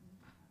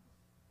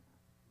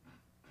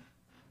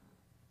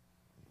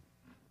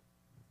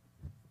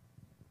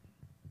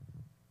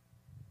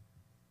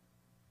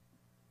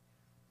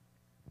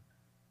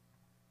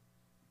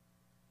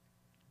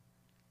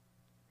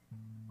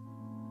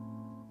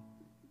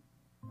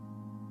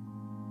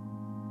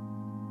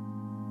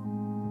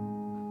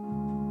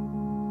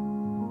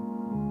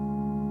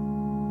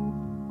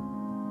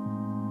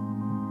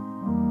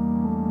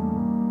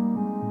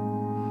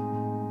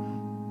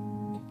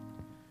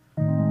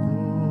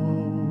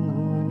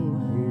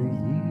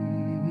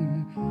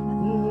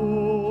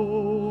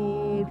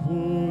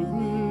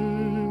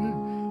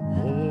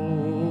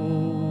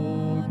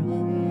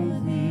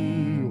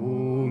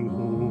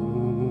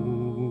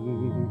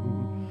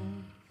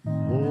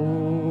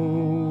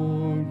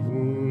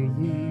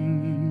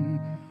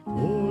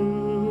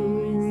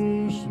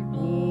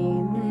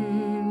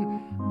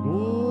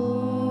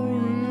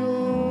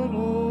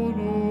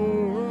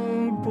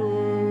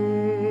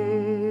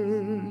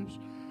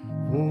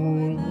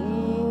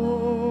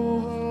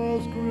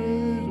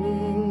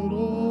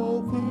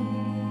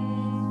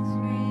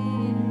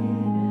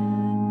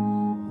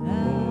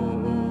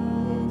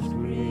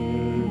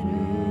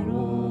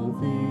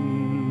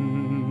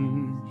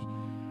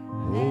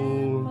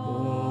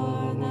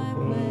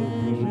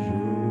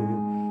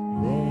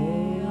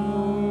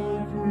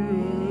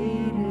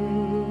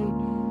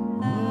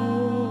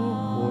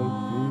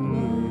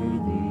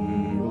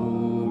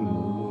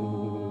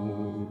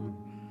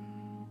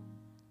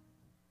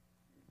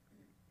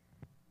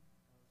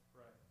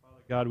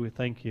 God, we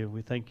thank you.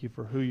 We thank you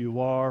for who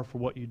you are, for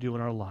what you do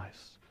in our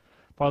lives.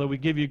 Father, we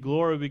give you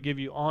glory, we give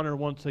you honor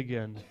once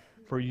again,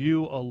 for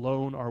you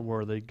alone are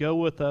worthy. Go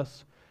with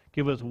us,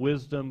 give us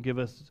wisdom, give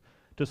us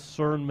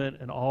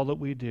discernment in all that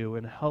we do,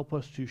 and help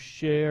us to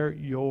share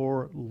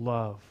your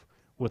love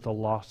with a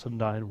lost and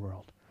dying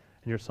world.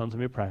 In your Son's name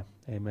we pray.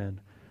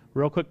 Amen.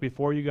 Real quick,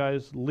 before you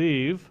guys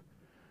leave,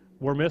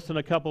 we're missing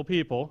a couple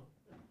people,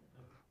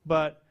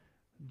 but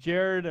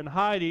Jared and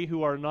Heidi,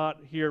 who are not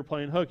here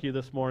playing hooky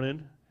this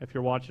morning, if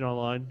you're watching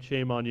online,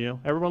 shame on you.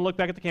 Everyone look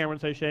back at the camera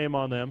and say shame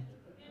on them.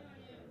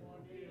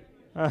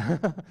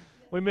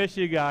 We miss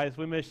you guys.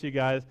 We miss you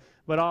guys.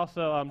 But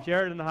also,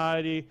 Jared and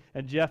Heidi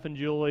and Jeff and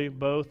Julie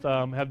both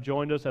have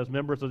joined us as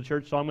members of the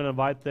church, so I'm going to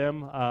invite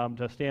them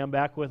to stand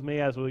back with me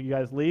as you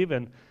guys leave,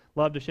 and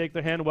love to shake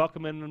their hand and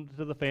welcome them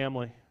into the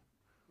family.